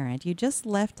parent. You just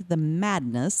left the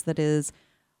madness that is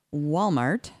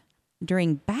Walmart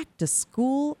during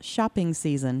back-to-school shopping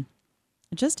season.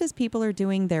 Just as people are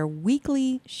doing their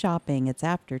weekly shopping, it's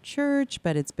after church,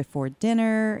 but it's before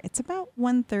dinner. It's about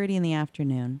 1:30 in the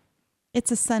afternoon.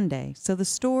 It's a Sunday, so the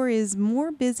store is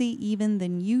more busy even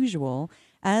than usual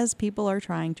as people are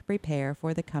trying to prepare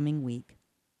for the coming week.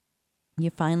 You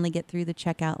finally get through the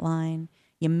checkout line.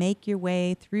 You make your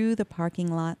way through the parking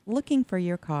lot looking for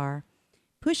your car,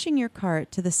 pushing your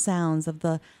cart to the sounds of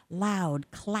the loud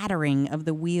clattering of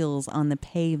the wheels on the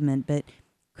pavement, but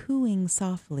cooing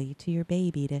softly to your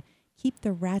baby to keep the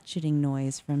ratcheting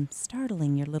noise from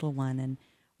startling your little one. And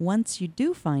once you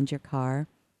do find your car,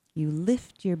 you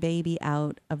lift your baby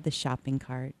out of the shopping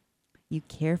cart. You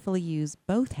carefully use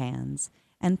both hands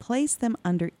and place them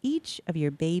under each of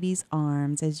your baby's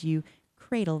arms as you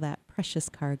cradle that precious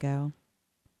cargo.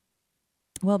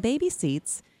 Well, baby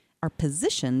seats are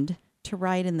positioned to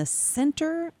ride in the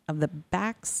center of the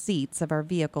back seats of our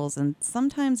vehicles, and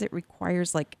sometimes it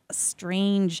requires like a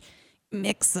strange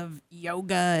mix of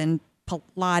yoga and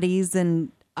Pilates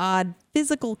and odd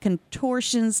physical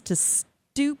contortions to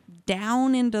stoop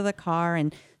down into the car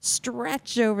and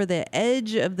stretch over the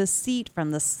edge of the seat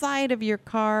from the side of your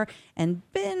car and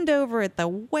bend over at the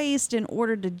waist in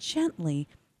order to gently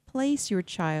place your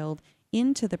child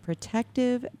into the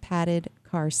protective padded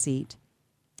car seat.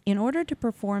 In order to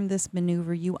perform this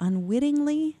maneuver, you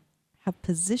unwittingly have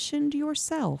positioned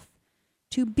yourself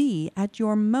to be at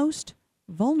your most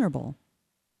vulnerable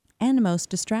and most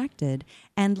distracted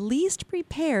and least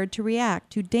prepared to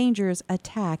react to danger's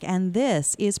attack. And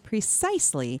this is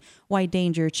precisely why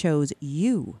danger chose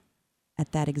you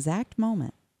at that exact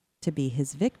moment to be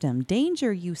his victim.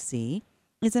 Danger, you see,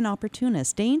 is an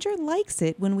opportunist. Danger likes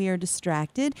it when we are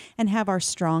distracted and have our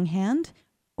strong hand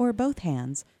or both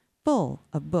hands full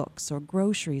of books or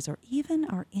groceries or even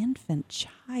our infant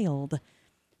child.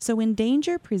 So when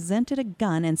Danger presented a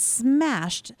gun and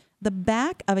smashed the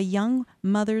back of a young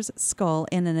mother's skull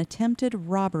in an attempted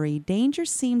robbery, Danger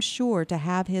seemed sure to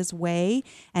have his way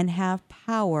and have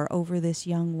power over this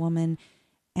young woman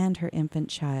and her infant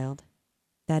child.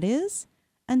 That is,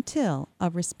 until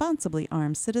a responsibly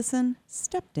armed citizen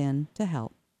stepped in to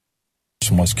help.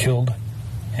 One was killed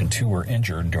and 2 were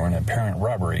injured during an apparent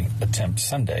robbery attempt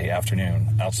Sunday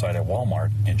afternoon outside a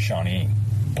Walmart in Shawnee.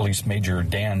 Police Major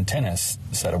Dan Tennis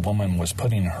said a woman was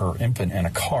putting her infant in a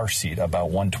car seat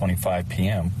about 1:25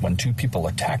 p.m. when 2 people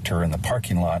attacked her in the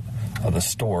parking lot of the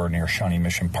store near Shawnee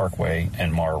Mission Parkway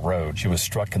and Mara Road. She was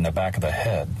struck in the back of the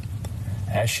head.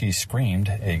 As she screamed,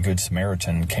 a Good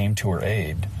Samaritan came to her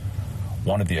aid.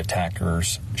 One of the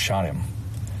attackers shot him.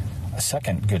 A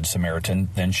second Good Samaritan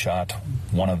then shot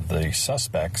one of the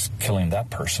suspects, killing that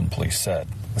person, police said.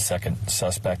 The second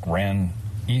suspect ran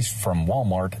east from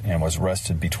Walmart and was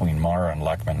arrested between Mara and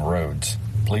Lackman Roads.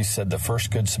 Police said the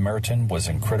first Good Samaritan was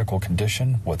in critical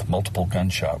condition with multiple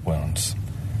gunshot wounds.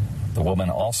 The woman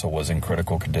also was in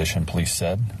critical condition, police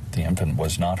said. The infant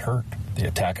was not hurt. The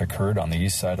attack occurred on the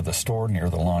east side of the store near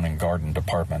the Lawn and Garden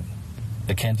Department.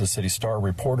 The Kansas City Star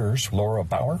reporters Laura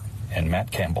Bauer and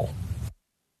Matt Campbell.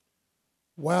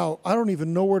 Wow, I don't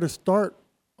even know where to start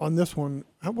on this one.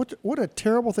 What a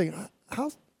terrible thing.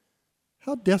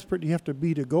 How desperate do you have to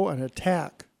be to go and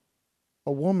attack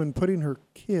a woman putting her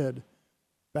kid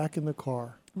back in the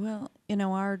car? Well, you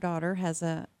know, our daughter has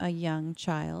a young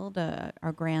child,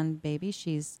 our grandbaby.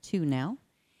 She's 2 now.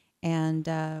 And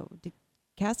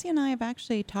Cassie and I have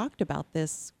actually talked about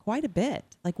this quite a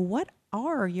bit. Like, what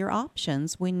are your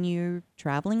options when you're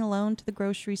traveling alone to the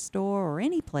grocery store or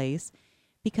any place?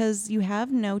 Because you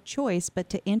have no choice but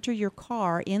to enter your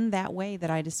car in that way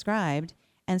that I described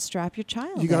and strap your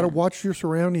child You got to in. watch your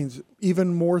surroundings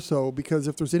even more so, because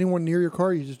if there's anyone near your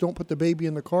car, you just don't put the baby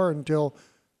in the car until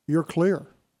you're clear.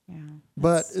 Yeah,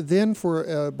 but then for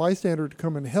a bystander to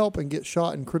come and help and get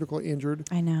shot and critically injured,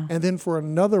 I know. and then for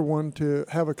another one to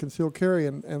have a concealed carry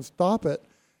and stop it,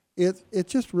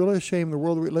 it's just really a shame the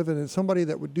world that we live in. And somebody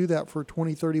that would do that for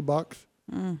 $20-$30,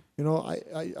 you know,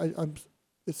 I'm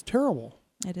it's terrible.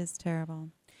 It is terrible.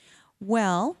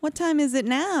 Well, what time is it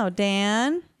now,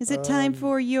 Dan? Is it time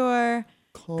for your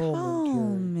commentary?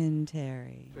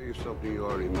 Tell you something you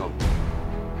already know.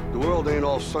 The world ain't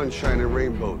all sunshine and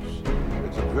rainbows.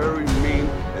 It's a very mean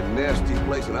and nasty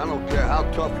place, and I don't care how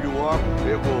tough you are,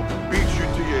 it will beat you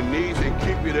to your knees and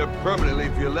keep you there permanently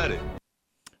if you let it.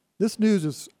 This news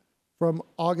is from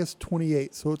August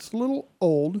 28th, so it's a little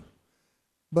old,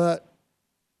 but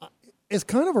it's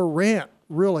kind of a rant,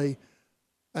 really.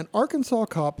 An Arkansas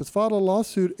cop has filed a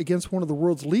lawsuit against one of the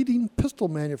world's leading pistol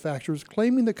manufacturers,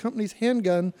 claiming the company's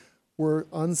handgun were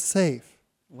unsafe.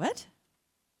 What?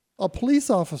 A police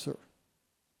officer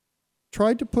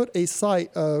tried to put a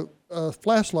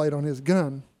flashlight on his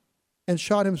gun and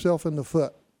shot himself in the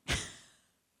foot.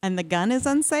 And the gun is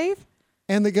unsafe?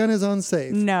 And the gun is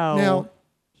unsafe. No, now,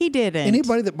 he didn't.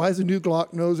 Anybody that buys a new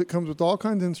Glock knows it comes with all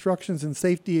kinds of instructions and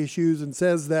safety issues and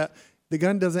says that the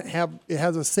gun it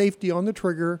has a safety on the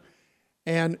trigger.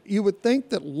 And you would think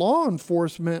that law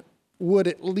enforcement would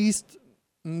at least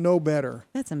know better.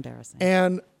 That's embarrassing.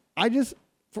 And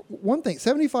for one thing,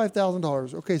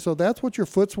 $75,000. Okay, so that's what your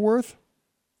foot's worth?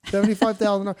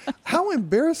 $75,000. How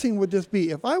embarrassing would this be?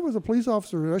 If I was a police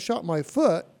officer and I shot my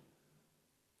foot,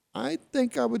 I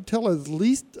think I would tell as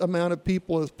least amount of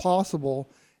people as possible,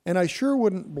 and I sure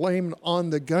wouldn't blame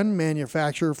on the gun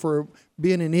manufacturer for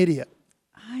being an idiot.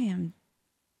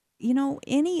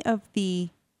 Any of the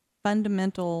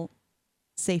fundamental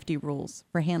safety rules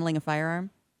for handling a firearm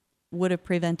would have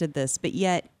prevented this, but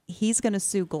yet he's going to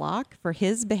sue Glock for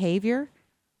his behavior?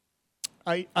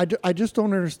 I just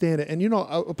don't understand it. And,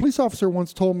 a police officer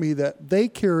once told me that they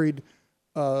carried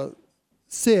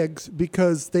SIGs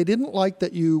because they didn't like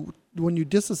that when you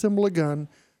disassemble a gun,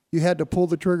 you had to pull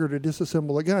the trigger to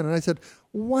disassemble a gun. And I said,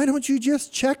 why don't you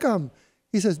just check them?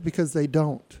 He says, because they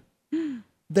don't.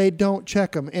 They don't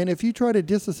check them. And if you try to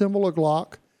disassemble a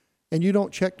Glock and you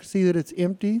don't check to see that it's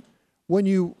empty, when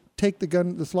you take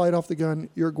the slide off the gun,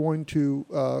 you're going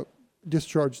to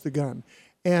discharge the gun.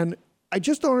 And I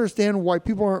just don't understand why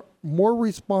people aren't more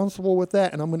responsible with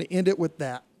that. And I'm going to end it with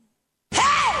that.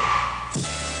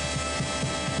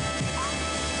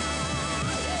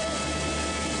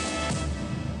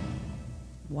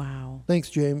 Wow. Thanks,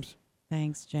 James.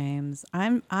 Thanks, James.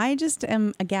 I just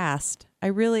am aghast.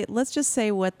 Let's just say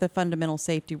what the fundamental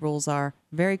safety rules are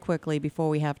very quickly before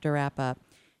we have to wrap up.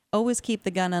 Always keep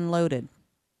the gun unloaded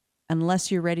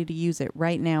unless you're ready to use it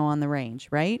right now on the range,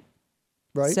 right?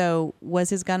 Right. So was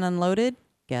his gun unloaded?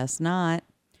 Guess not.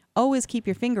 Always keep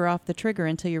your finger off the trigger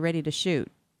until you're ready to shoot.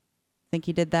 Think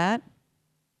he did that?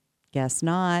 Guess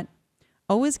not.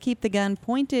 Always keep the gun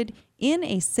pointed in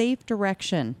a safe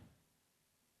direction.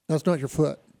 That's not your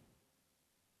foot.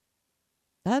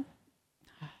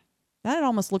 That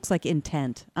almost looks like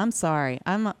intent. I'm sorry.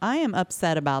 I am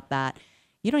upset about that.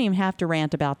 You don't even have to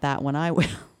rant about that one. I will.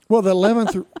 Well, the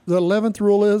 11th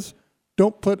rule is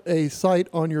don't put a sight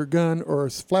on your gun or a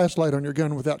flashlight on your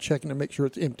gun without checking to make sure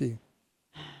it's empty.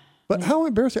 But how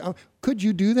embarrassing. Could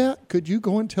you do that? Could you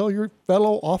go and tell your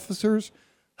fellow officers,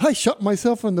 I shot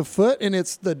myself in the foot and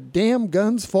it's the damn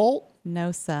gun's fault?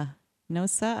 No, sir. No,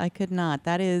 sir, I could not.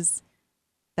 That's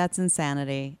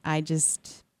insanity.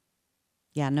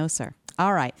 No, sir.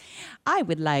 All right. I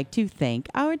would like to thank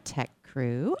our tech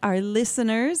crew, our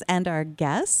listeners, and our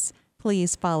guests.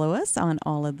 Please follow us on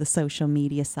all of the social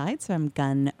media sites from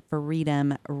Gun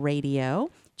Freedom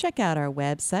Radio. Check out our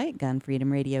website,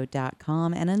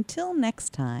 gunfreedomradio.com. And until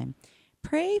next time,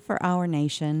 pray for our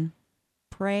nation.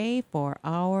 Pray for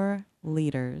our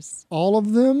leaders. All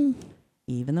of them?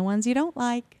 Even the ones you don't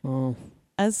like. Oh.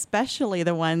 Especially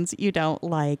the ones you don't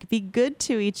like. Be good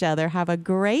to each other. Have a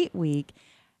great week.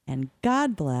 And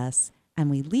God bless. And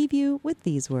we leave you with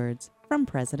these words from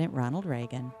President Ronald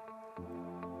Reagan.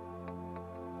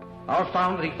 Our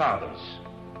founding fathers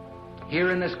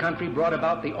here in this country brought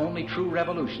about the only true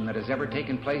revolution that has ever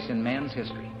taken place in man's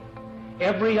history.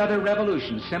 Every other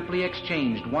revolution simply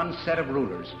exchanged one set of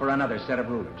rulers for another set of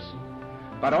rulers.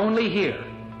 But only here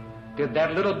did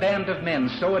that little band of men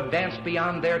so advance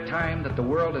beyond their time that the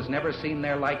world has never seen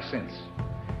their like since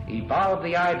evolve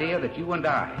the idea that you and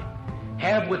I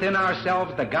have within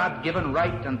ourselves the God-given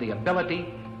right and the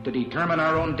ability to determine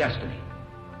our own destiny.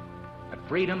 But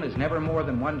freedom is never more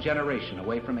than one generation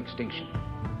away from extinction.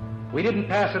 We didn't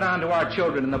pass it on to our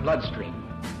children in the bloodstream.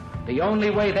 The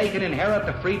only way they can inherit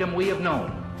the freedom we have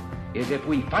known is if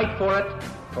we fight for it,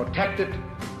 protect it,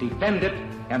 defend it,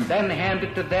 and then hand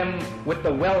it to them with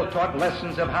the well-taught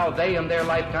lessons of how they in their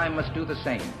lifetime must do the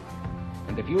same.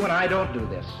 And if you and I don't do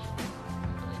this,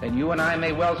 then you and I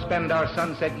may well spend our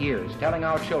sunset years telling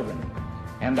our children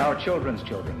and our children's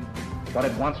children what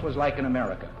it once was like in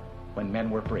America when men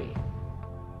were free.